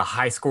the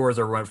high scores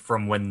are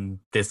from when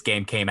this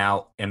game came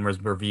out and was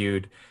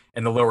reviewed,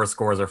 and the lower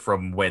scores are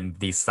from when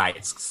these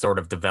sites sort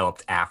of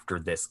developed after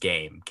this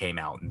game came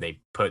out and they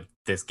put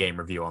this game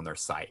review on their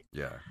site.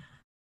 Yeah.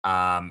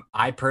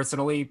 I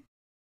personally,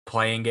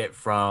 playing it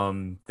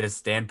from this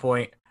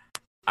standpoint,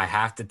 I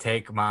have to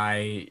take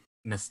my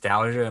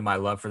nostalgia and my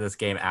love for this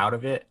game out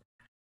of it.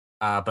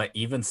 But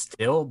even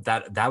still,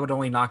 that would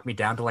only knock me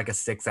down to like a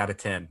 6 out of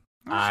 10.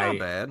 That's not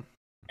bad.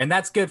 And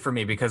that's good for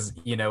me because,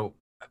 you know,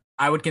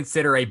 I would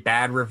consider a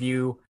bad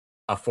review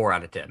a 4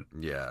 out of 10.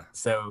 Yeah.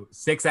 So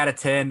 6 out of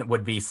 10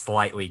 would be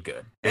slightly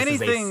good.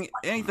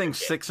 Anything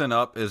 6 and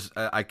up is,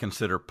 I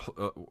consider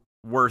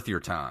worth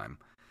your time.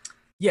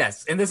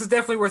 Yes, and this is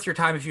definitely worth your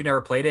time if you've never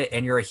played it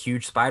and you're a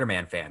huge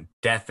Spider-Man fan.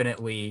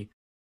 Definitely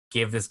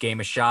give this game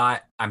a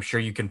shot. I'm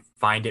sure you can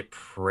find it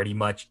pretty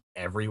much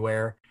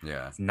everywhere.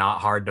 Yeah. It's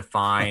not hard to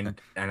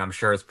find, and I'm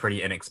sure it's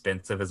pretty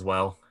inexpensive as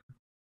well.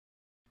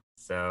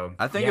 So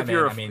I think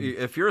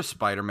if you're a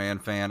Spider-Man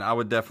fan, I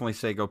would definitely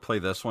say go play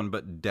this one,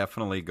 but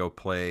definitely go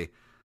play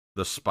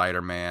the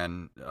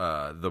Spider-Man,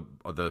 the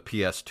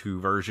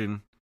PS2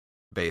 version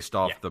based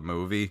off the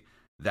movie.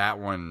 That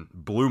one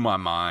blew my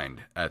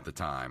mind at the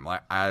time.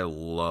 Like I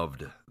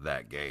loved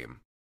that game.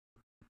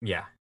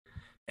 Yeah,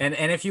 and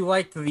if you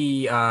liked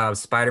the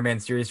Spider-Man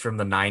series from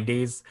the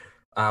 90s,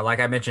 like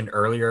I mentioned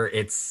earlier,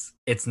 it's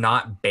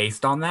not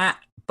based on that,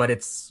 but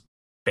it's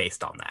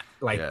based on that.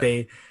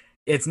 Like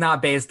it's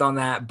not based on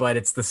that, but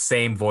it's the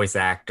same voice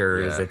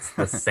actors. Yeah. It's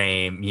the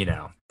same, you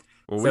know.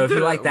 Well, so if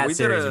you like that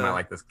series, you might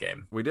like this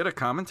game. We did a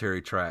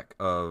commentary track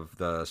of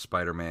the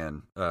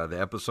Spider-Man, the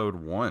episode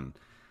 1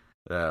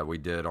 we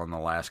did on the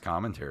last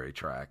commentary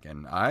track,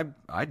 and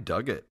I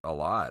dug it a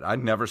lot. I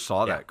never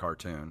saw that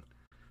cartoon.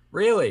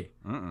 Really?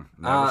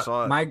 Never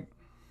saw it.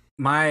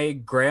 My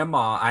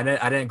grandma, I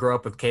didn't grow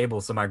up with cable,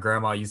 so my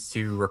grandma used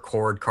to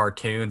record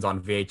cartoons on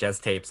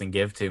VHS tapes and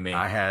give to me.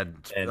 I had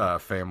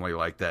family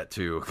like that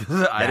too.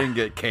 I didn't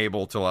get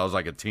cable till I was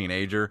like a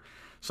teenager.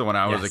 So when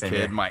I was a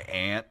kid, my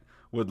aunt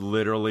would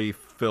literally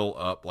fill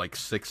up like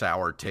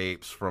 6-hour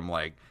tapes from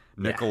like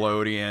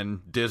Nickelodeon,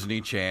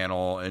 Disney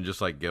Channel, and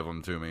just like give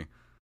them to me.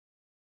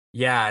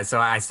 Yeah, so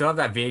I still have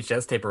that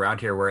VHS tape around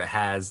here where it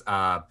has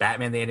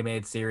Batman the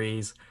Animated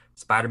Series,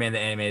 Spider-Man the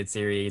Animated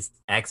Series,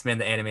 X-Men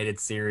the Animated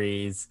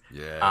Series.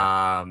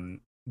 Yeah.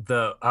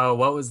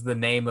 What was the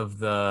name of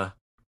the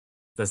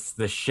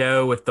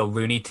show with the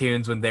Looney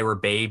Tunes when they were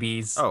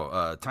babies?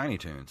 Oh, Tiny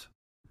Toons.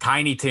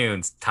 Tiny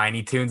Toons.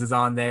 Tiny Toons is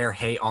on there.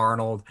 Hey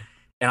Arnold.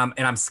 And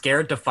I'm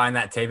scared to find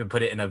that tape and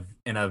put it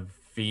in a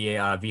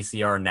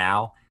VCR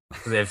now.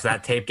 Because if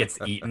that tape gets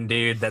eaten,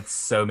 dude, that's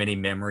so many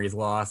memories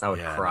lost. I would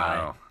cry.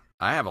 No.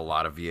 I have a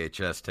lot of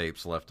VHS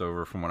tapes left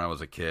over from when I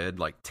was a kid,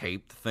 like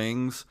taped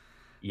things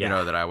Yeah. You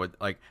know, that I would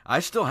like. I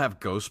still have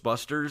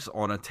Ghostbusters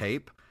on a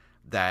tape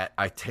that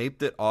I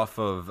taped it off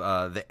of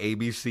the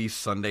ABC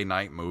Sunday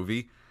Night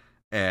Movie.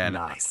 And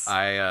nice.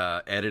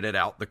 I edited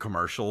out the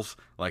commercials.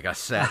 Like, I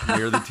sat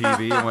near the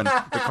TV, and when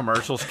the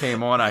commercials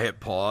came on, I hit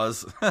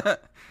pause.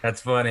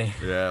 That's funny.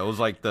 Yeah, it was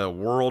like the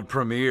world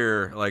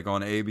premiere, like,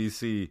 on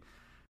ABC.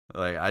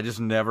 Like, I just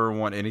never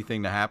want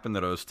anything to happen to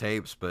those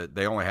tapes, but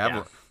they only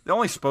have, they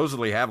only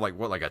supposedly have, like,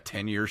 what, like a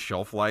 10-year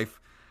shelf life?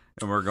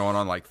 And we're going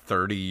on, like,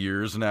 30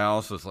 years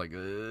now, so it's like,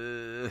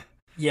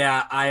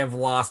 Yeah, I have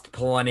lost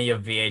plenty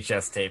of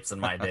VHS tapes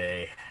in my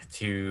day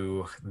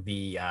to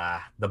the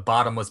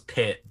bottomless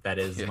pit that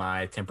is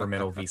my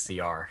temperamental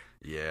VCR.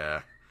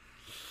 Yeah.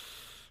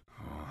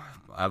 Oh,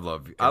 I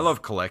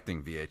love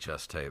collecting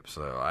VHS tapes,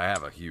 so I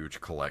have a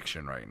huge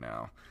collection right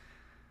now.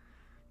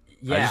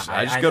 Yeah,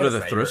 I just go to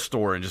the thrift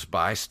store and just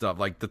buy stuff.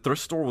 Like, the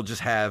thrift store will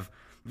just have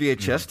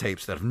VHS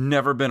tapes that have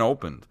never been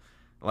opened.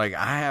 Like,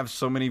 I have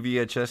so many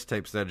VHS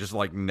tapes that just,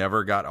 like,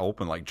 never got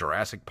opened, like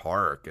Jurassic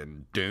Park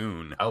and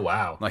Dune. Oh,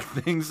 wow. Like,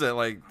 things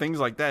like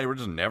that were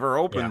just never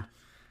opened. Yeah.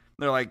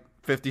 They're like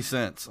 50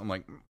 cents. I'm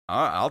like,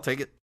 I'll take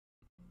it.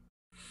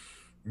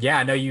 Yeah,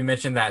 I know you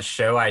mentioned that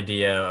show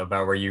idea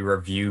about where you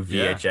review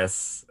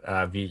VHS,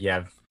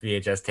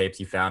 VHS tapes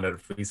you found at a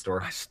flea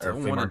store. I still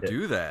want to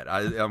do that.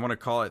 I want to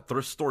call it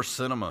thrift store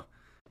cinema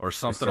or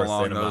something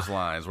along those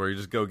lines, where you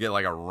just go get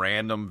like a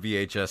random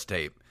VHS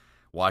tape,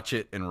 watch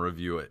it, and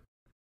review it.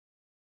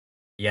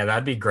 Yeah,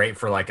 that'd be great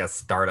for like a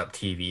startup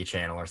TV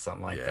channel or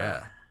something like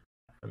that.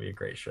 That'd be a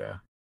great show.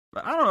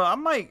 But I don't know. I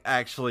might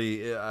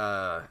actually.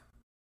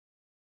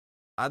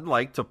 I'd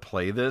like to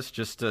play this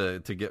just to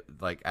get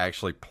like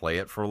actually play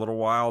it for a little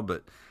while,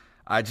 but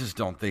I just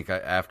don't think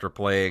after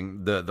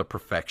playing the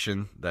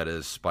perfection that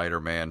is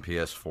Spider-Man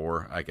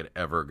PS4, I could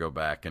ever go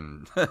back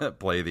and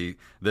play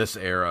this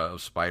era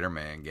of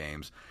Spider-Man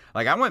games.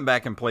 Like, I went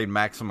back and played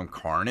Maximum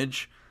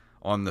Carnage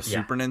on the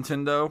Super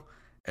Nintendo,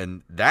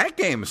 and that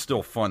game is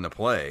still fun to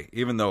play,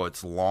 even though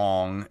it's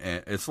long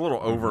and it's a little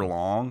over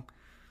long.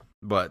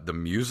 But the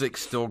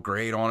music's still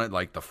great on it.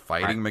 Like, the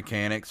fighting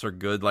mechanics are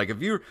good. Like,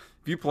 if you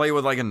play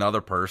with like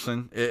another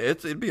person,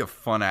 it'd be a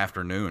fun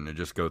afternoon to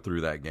just go through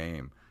that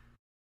game.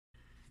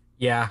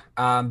 Yeah,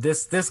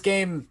 this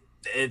game,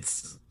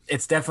 it's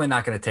definitely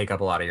not going to take up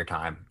a lot of your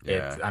time.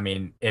 Yeah. I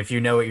mean, if you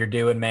know what you're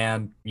doing,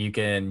 man, you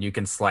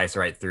can slice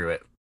right through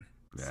it.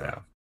 Yeah.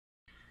 So,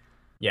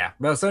 yeah,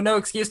 so no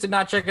excuse to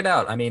not check it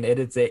out. I mean,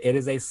 it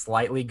is a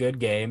slightly good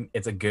game.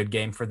 It's a good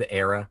game for the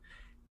era,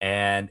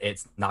 and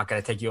it's not going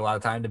to take you a lot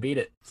of time to beat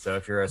it. So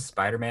if you're a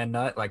Spider-Man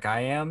nut like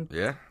I am,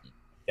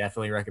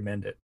 definitely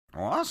recommend it.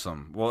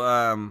 Awesome.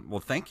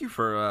 Well, thank you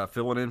for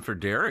filling in for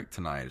Derek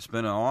tonight. It's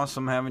been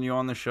awesome having you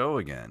on the show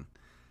again.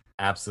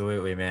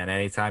 Absolutely, man.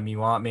 Anytime you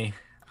want me,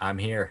 I'm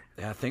here.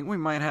 Yeah, I think we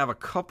might have a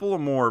couple of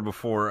more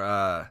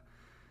before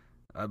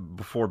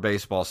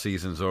baseball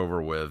season's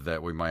over with,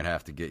 that we might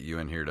have to get you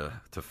in here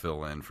to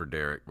fill in for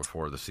Derek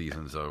before the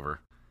season's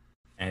over.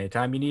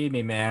 Anytime you need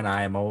me, man,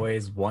 I am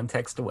always one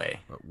text away.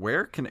 But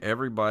where can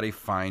everybody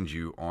find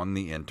you on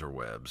the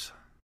interwebs?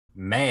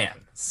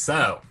 Man,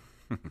 so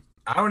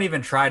I don't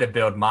even try to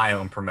build my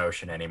own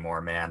promotion anymore,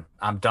 man.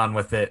 I'm done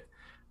with it.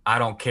 I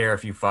don't care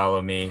if you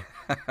follow me.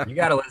 You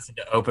got to listen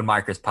to Open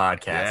Micers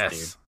Podcast,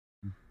 dude.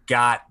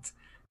 Got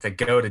to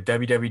go to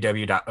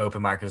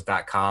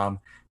www.openmicers.com.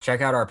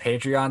 Check out our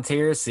Patreon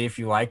tiers. See if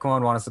you like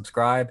one, want to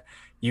subscribe.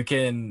 You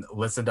can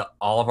listen to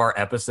all of our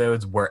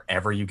episodes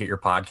wherever you get your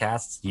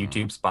podcasts.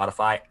 YouTube,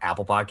 Spotify,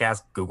 Apple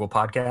Podcasts, Google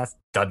Podcasts.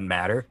 Doesn't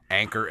matter.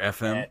 Anchor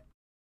FM.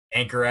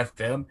 Anchor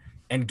FM.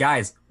 And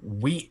guys,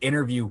 we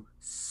interview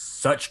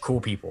such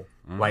cool people.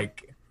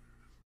 Like,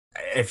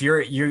 if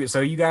you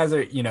guys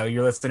are,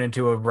 you're listening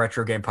to a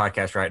retro game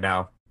podcast right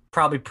now,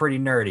 probably pretty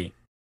nerdy,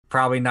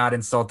 probably not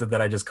insulted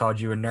that I just called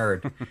you a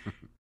nerd.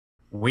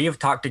 We have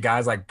talked to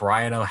guys like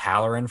Brian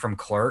O'Halloran from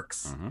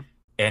Clerks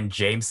and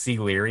James C.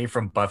 Leary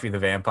from Buffy the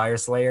Vampire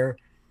Slayer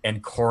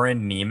and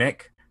Corin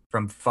Nemec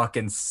from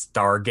fucking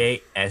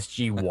Stargate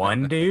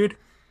SG-1, dude,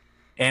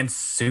 and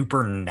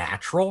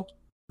Supernatural.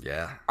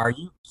 Yeah. Are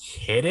you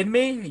kidding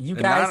me? You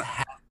guys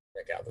have to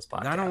check out this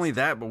podcast. Not only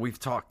that, but we've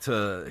talked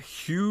to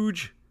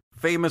huge,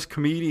 famous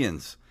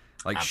comedians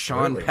like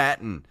Sean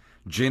Patton,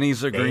 Jenny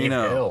Zagrino.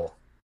 Dave Hill.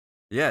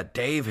 Yeah,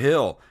 Dave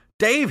Hill.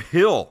 Dave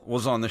Hill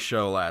was on the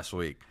show last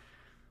week.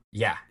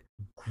 Yeah,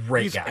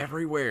 great guy. He's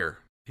everywhere.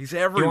 He's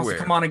everywhere. He wants to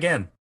come on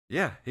again.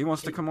 Yeah, he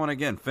wants to come on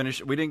again.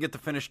 We didn't get to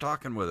finish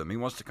talking with him. He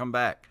wants to come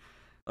back.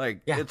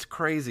 Like, it's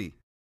crazy.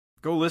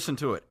 Go listen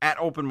to it at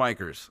Open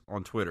Micers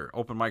on Twitter,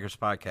 Open Micers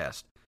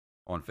Podcast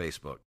on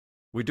Facebook.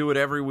 We do it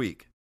every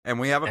week. And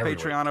we have a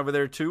Patreon over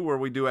there, too, where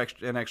we do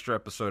an extra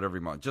episode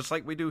every month, just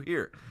like we do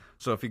here.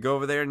 So if you go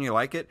over there and you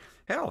like it,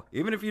 hell,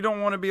 even if you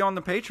don't want to be on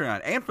the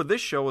Patreon, and for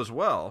this show as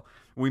well,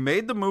 we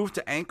made the move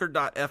to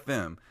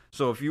Anchor.fm.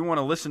 So if you want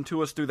to listen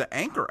to us through the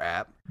Anchor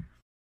app,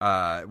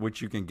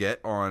 which you can get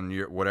on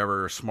your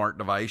whatever smart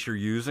device you're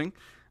using,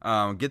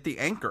 get the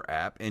Anchor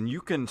app, and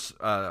you can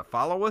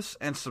follow us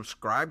and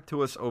subscribe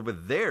to us over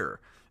there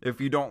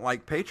if you don't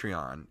like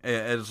Patreon,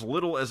 as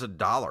little as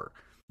 $1.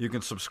 you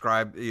can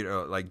subscribe,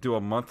 like do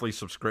a monthly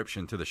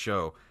subscription to the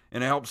show,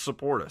 and it helps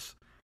support us.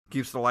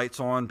 Keeps the lights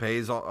on,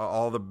 pays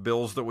all the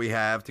bills that we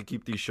have to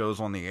keep these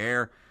shows on the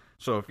air.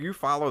 So if you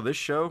follow this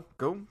show,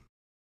 go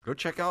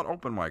check out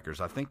Open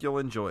Micers. I think you'll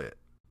enjoy it.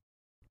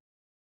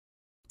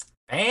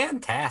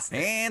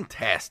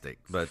 Fantastic.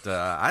 But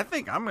I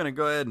think I'm going to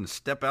go ahead and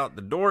step out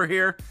the door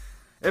here.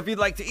 If you'd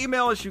like to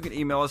email us, you can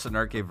email us at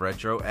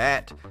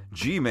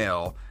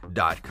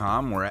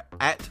nerdcaveretro@gmail.com. We're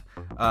at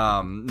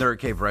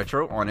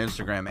nerdcaveretro on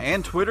Instagram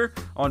and Twitter.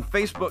 On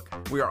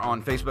Facebook, we are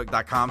on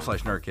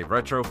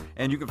facebook.com/nerdcaveretro.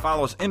 And you can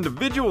follow us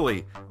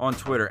individually on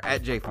Twitter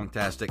at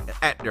jfunktastic,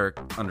 at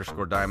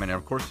Derek_Diamond, and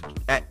of course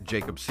at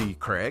Jacob C.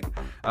 Craig.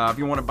 If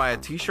you want to buy a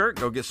t-shirt,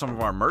 go get some of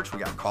our merch. We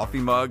got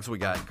coffee mugs, we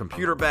got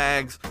computer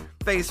bags,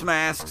 face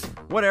masks,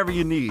 whatever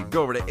you need.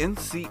 Go over to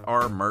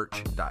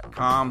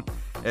ncrmerch.com.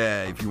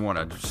 If you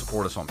want to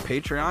support us on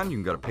Patreon, you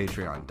can go to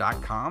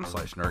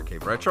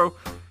patreon.com/nerdcaveretro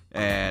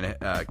and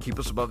keep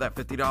us above that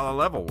 $50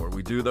 level where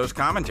we do those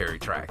commentary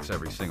tracks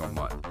every single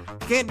month. If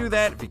you can't do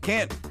that, if you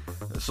can't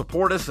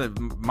support us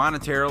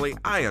monetarily,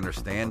 I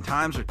understand.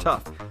 Times are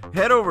tough.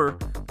 Head over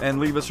and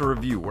leave us a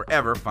review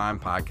wherever fine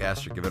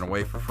podcasts are given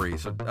away for free.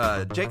 So,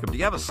 Jacob, do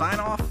you have a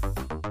sign-off?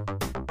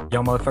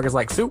 Yo, motherfuckers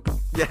like soup.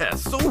 Yeah,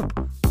 soup.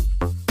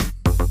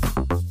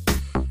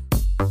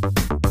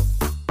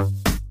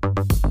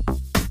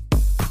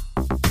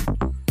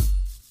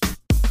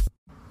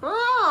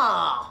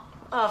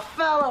 A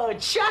fellow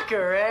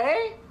checker,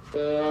 eh?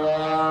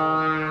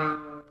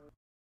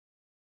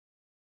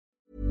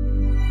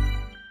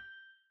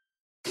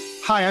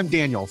 Hi, I'm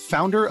Daniel,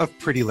 founder of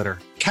Pretty Litter.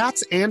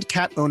 Cats and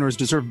cat owners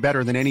deserve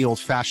better than any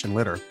old-fashioned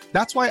litter.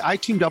 That's why I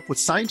teamed up with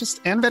scientists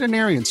and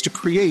veterinarians to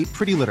create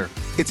Pretty Litter.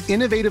 Its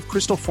innovative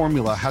crystal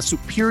formula has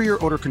superior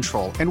odor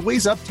control and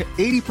weighs up to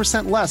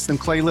 80% less than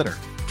clay litter.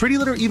 Pretty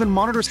Litter even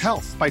monitors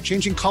health by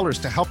changing colors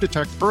to help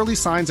detect early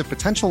signs of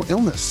potential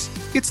illness.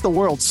 It's the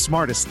world's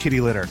smartest kitty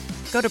litter.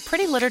 Go to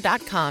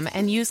prettylitter.com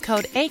and use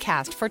code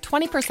ACAST for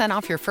 20%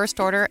 off your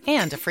first order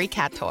and a free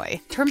cat toy.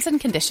 Terms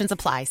and conditions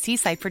apply. See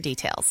site for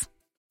details.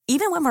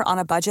 Even when we're on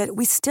a budget,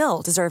 we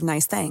still deserve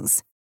nice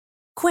things.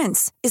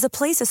 Quince is a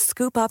place to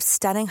scoop up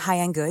stunning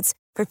high-end goods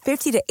for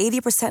 50 to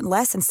 80%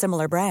 less than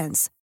similar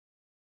brands.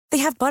 They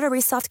have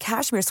buttery soft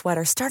cashmere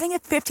sweaters starting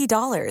at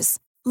 $50,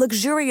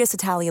 luxurious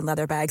Italian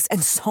leather bags,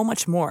 and so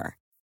much more.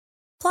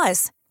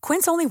 Plus,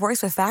 Quince only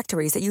works with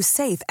factories that use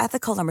safe,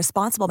 ethical, and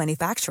responsible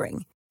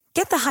manufacturing.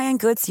 Get the high-end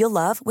goods you'll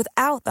love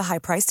without the high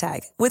price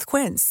tag with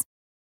Quince.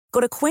 Go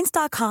to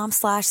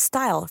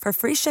quince.com/style for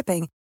free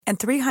shipping and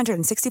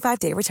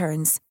 365-day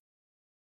returns.